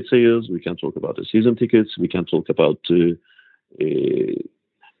the ticket sales, we can talk about the season tickets, we can talk about the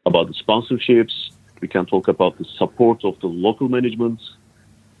sponsorships, we can talk about the support of the local management,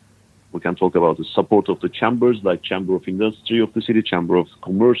 we can talk about the support of the chambers, like Chamber of Industry of the city, Chamber of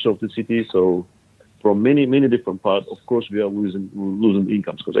Commerce of the city. So from many different parts, of course, we are losing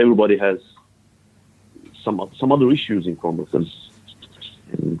incomes because everybody has some other issues in front of them.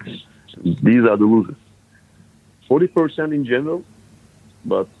 And these are the losers. 40% in general,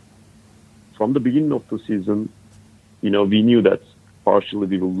 but from the beginning of the season, we knew that partially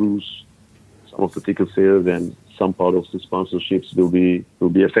we will lose some of the ticket sales and some part of the sponsorships will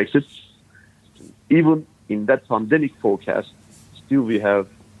be affected. Even in that pandemic forecast, still we have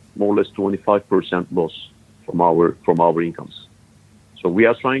more or less 25% loss from our incomes. So we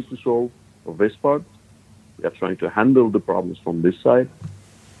are trying to solve this part. We are trying to handle the problems from this side,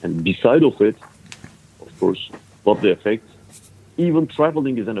 and beside of it, of course, what the effect. Even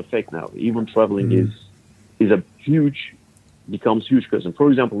traveling is an effect now. Even traveling becomes huge question. For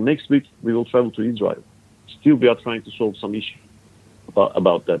example, next week we will travel to Israel. Still, we are trying to solve some issue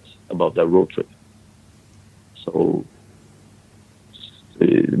about that road trip. So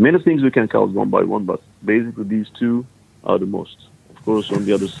many things we can count one by one, but basically these two are the most. Of course, on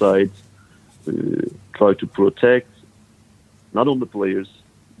the other side, try to protect not only the players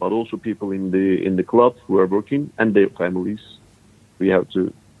but also people in the club who are working and their families. We have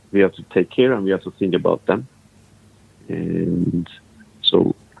to take care and we have to think about them. And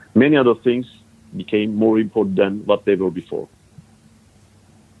so many other things became more important than what they were before,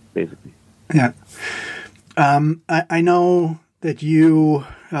 basically. Yeah. I know that you,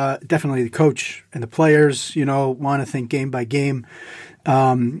 definitely the coach and the players, want to think game by game.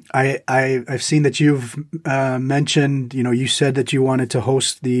 I've seen that you've mentioned, you said that you wanted to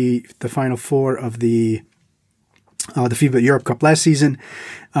host the Final Four of the FIBA Europe Cup last season,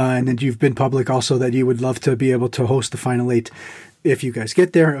 and then you've been public also that you would love to be able to host the Final 8 if you guys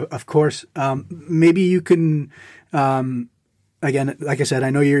get there, of course. Maybe you can again, like I said, I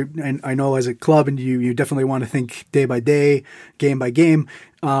know I know as a club, and you definitely want to think day by day, game by game.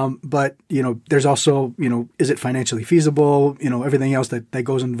 But there's also, is it financially feasible? Everything else that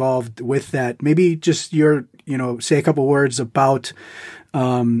goes involved with that. Maybe just say a couple words about,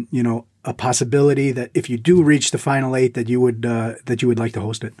 a possibility that if you do reach the final 8, that you would like to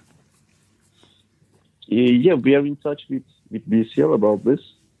host it. Yeah, we are in touch with BCL about this.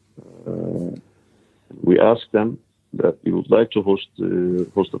 We asked them that we would like to host the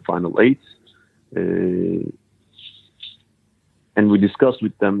final 8, and we discussed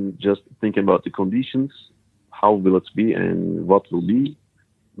with them, just thinking about the conditions, how will it be, and what will be,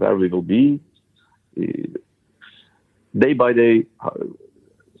 where we will be, day by day,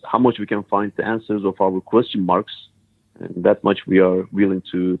 how much we can find the answers of our question marks, and that much we are willing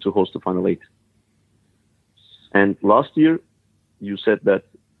to host the final 8. And last year, you said that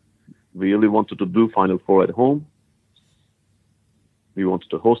we really wanted to do Final 4 at home. We wanted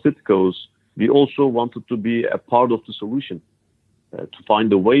to host it because we also wanted to be a part of the solution, to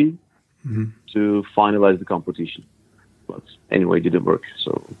find a way to finalize the competition. But anyway, it didn't work.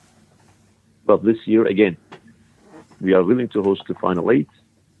 But this year, again, we are willing to host the final 8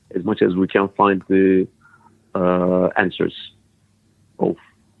 as much as we can find the answers of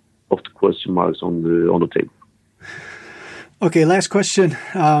the question marks on the table. Okay, last question.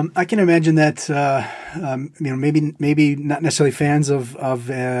 I can imagine that maybe not necessarily fans of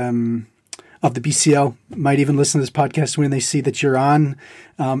the BCL might even listen to this podcast when they see that you're on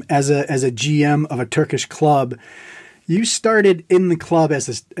as a GM of a Turkish club. You started in the club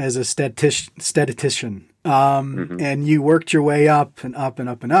as a statistician, and you worked your way up and up and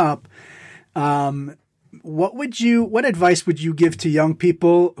up and up. What advice would you give to young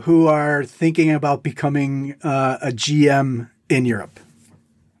people who are thinking about becoming a GM in Europe?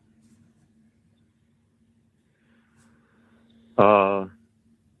 From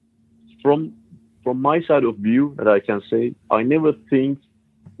my side of view, that I can say, I never think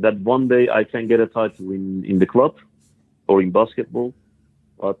that one day I can get a title in the club or in basketball,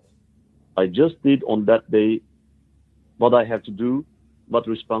 but I just did on that day what I have to do, what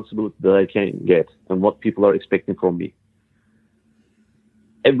responsibility that I can get, and what people are expecting from me.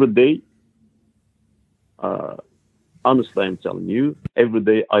 Every day, honestly, I'm telling you, every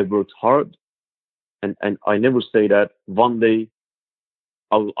day I worked hard, and I never say that one day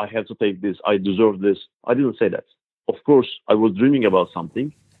I have to take this, I deserve this. I didn't say that. Of course, I was dreaming about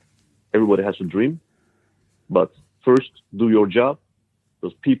something. Everybody has to dream. But first, do your job.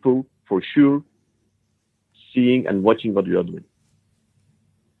 Those people, for sure, seeing and watching what you are doing.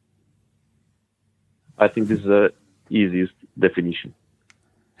 I think this is the easiest definition.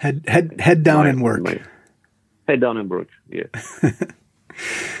 Head down and work. Head down and work, yeah.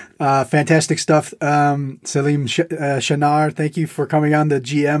 Fantastic stuff. Selim Cinar, thank you for coming on, the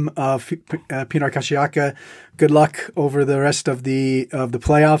GM of Pinar Karsiyaka. Good luck over the rest of the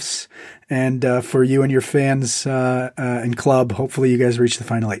playoffs, and for you and your fans and club, hopefully you guys reach the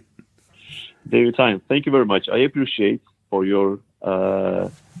final 8. David, thank you very much. I appreciate for your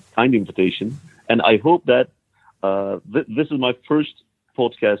kind invitation, and I hope that this is my first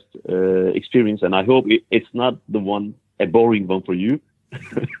podcast experience, and I hope it's not a boring one for you.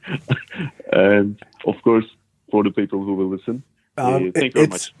 And of course, for the people who will listen, thank you very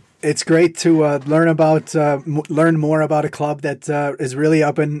much. It's great to learn more about a club that is really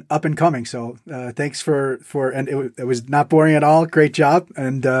up and coming. So thanks for and it was not boring at all. Great job,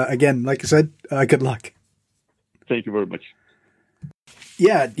 and again, like I said, good luck. Thank you very much.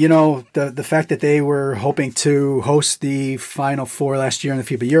 Yeah, the fact that they were hoping to host the Final 4 last year in the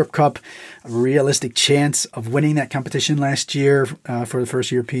FIBA Europe Cup, a realistic chance of winning that competition last year for the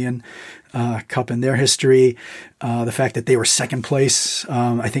first European Cup in their history. The fact that they were second place,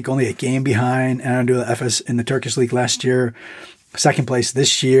 I think only a game behind Anadolu Efes in the Turkish League last year. Second place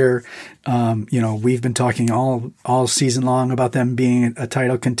this year. We've been talking all season long about them being a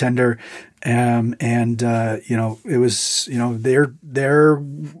title contender. It was, they're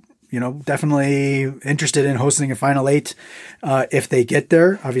definitely interested in hosting a final 8. If they get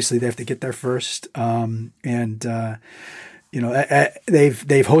there, obviously they have to get there first. They've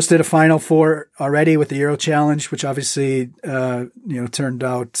hosted a Final 4 already with the Euro Challenge, which obviously, turned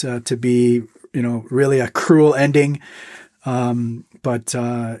out to be, really a cruel ending. It's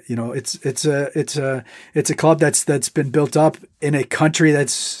a club that's been built up in a country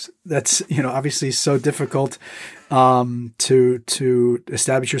that's obviously so difficult to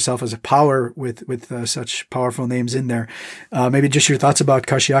establish yourself as a power with such powerful names in there. Maybe just your thoughts about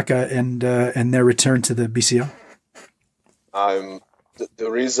Karsiyaka and their return to the BCL. The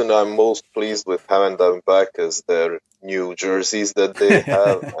reason I'm most pleased with having them back is their new jerseys that they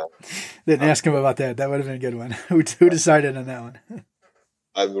have. Didn't ask him about that. That would have been a good one. Who decided on that one?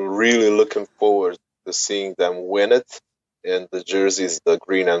 I'm really looking forward to seeing them win it in the jerseys, the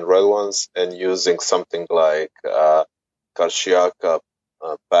green and red ones, and using something like Karsiyaka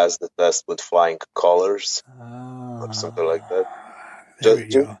pass the test with flying colors or something like that. There we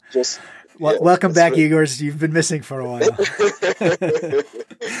go. Welcome back, Igors. You've been missing for a while.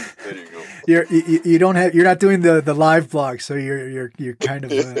 There you go. You're not doing the live blog, so you're kind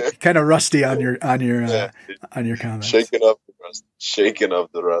of rusty on your comments. Shaking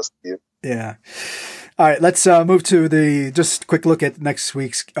up the rust. Yeah. All right, let's move to just quick look at next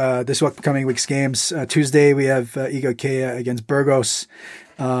week's this upcoming week's games. Tuesday we have Igor against Burgos,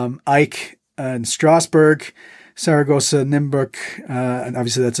 Ike and Strasbourg, Saragossa, Nymburk, and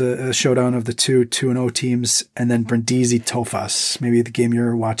obviously that's a showdown of the 2-0 teams, and then Brindisi, Tofas, maybe the game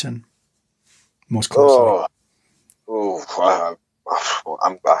you're watching most closely. I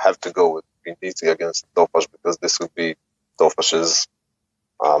have to go with Brindisi against Tofas because this would be Tofas's.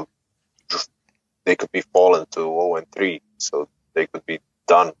 They could be fallen to 0-3, so they could be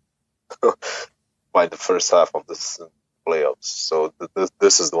done by the first half of this playoffs. So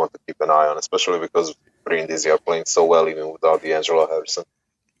this is the one to keep an eye on, especially because Brindisi are playing so well even without D'Angelo Harrison.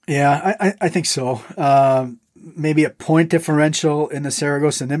 Yeah, I think so. Maybe a point differential in the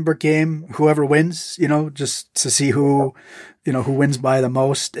Saragossa Nymburk game. Whoever wins, just to see who wins by the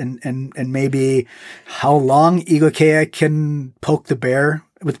most, and maybe how long Igor can poke the bear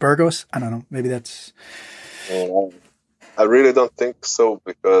with Burgos. I don't know. Maybe that's. I really don't think so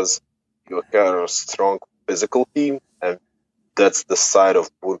because Igor are a strong physical team, and that's the side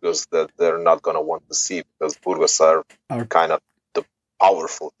of Burgos that they're not going to want to see because Burgos are kind of the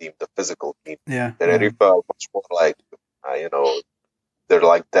powerful team, the physical team. Yeah. Tenerife are much more like, they're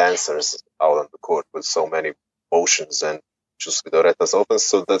like dancers out on the court with so many motions and just Vidoreta's offense.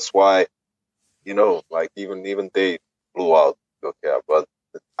 So that's why, even they blew out Igor, but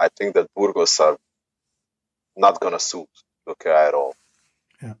I think that Burgos are not going to suit Igor at all.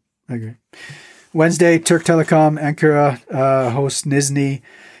 Yeah, I agree. Wednesday, Turk Telekom, Ankara host Nizhny,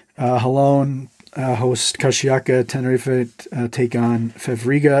 Halon host Karsiyaka, Tenerife take on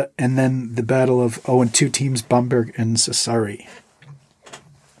Fevriga, and then the battle of 0-2 teams, Bamberg and Sassari.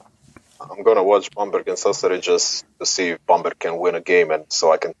 I'm going to watch Bamberg and Sassari just to see if Bamberg can win a game, and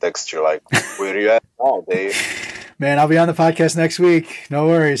so I can text you like, where are you at now, Dave? Man, I'll be on the podcast next week. No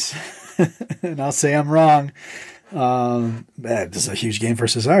worries. And I'll say I'm wrong. This is a huge game for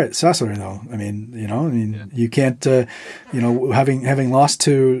Sassari, though. You can't, having lost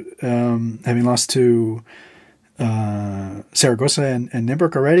to Saragossa and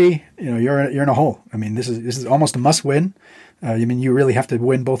Nymburk already, you're in a hole. This is almost a must win. You really have to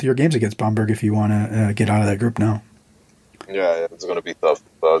win both your games against Bamberg if you want to get out of that group now. Yeah, it's going to be tough,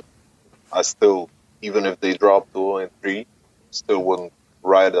 but I still, even if they drop to 0-3, still wouldn't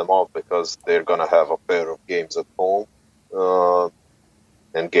write them off because they're going to have a pair of games at home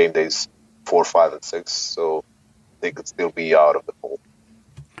and game days 4, 5, and 6, so they could still be out of the hole.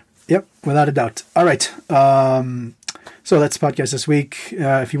 Yep, without a doubt. All right. So that's the podcast this week.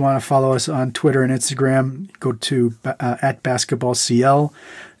 If you want to follow us on Twitter and Instagram, go to @basketballcl.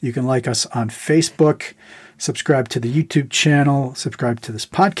 You can like us on Facebook, subscribe to the YouTube channel, subscribe to this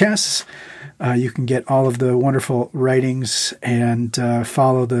podcast. You can get all of the wonderful writings and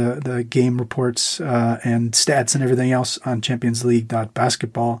follow the game reports and stats and everything else on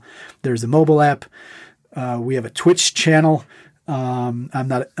championsleague.basketball. There's the mobile app. We have a Twitch channel. I'm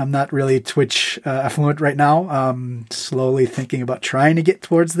not really Twitch affluent right now. I'm slowly thinking about trying to get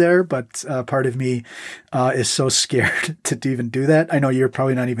towards there, but part of me is so scared to even do that. I know you're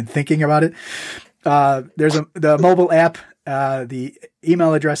probably not even thinking about it. There's the mobile app. The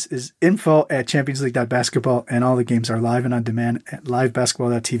email address is info@championsleague.basketball, and all the games are live and on demand at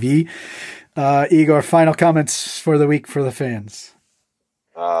livebasketball.tv. Igor, final comments for the week for the fans.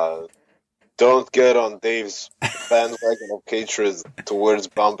 Don't get on Dave's bandwagon of caterers towards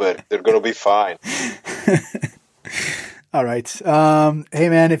Bamberg. They're going to be fine. All right. Hey,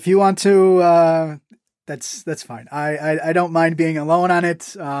 man, if you want to, that's fine. I don't mind being alone on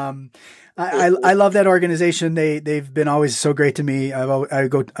it. I love that organization. They've been always so great to me.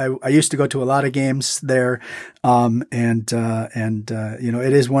 I used to go to a lot of games there. It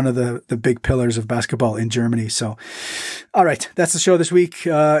is one of the big pillars of basketball in Germany. So, all right, that's the show this week.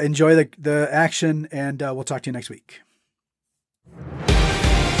 Enjoy the action, and we'll talk to you next week.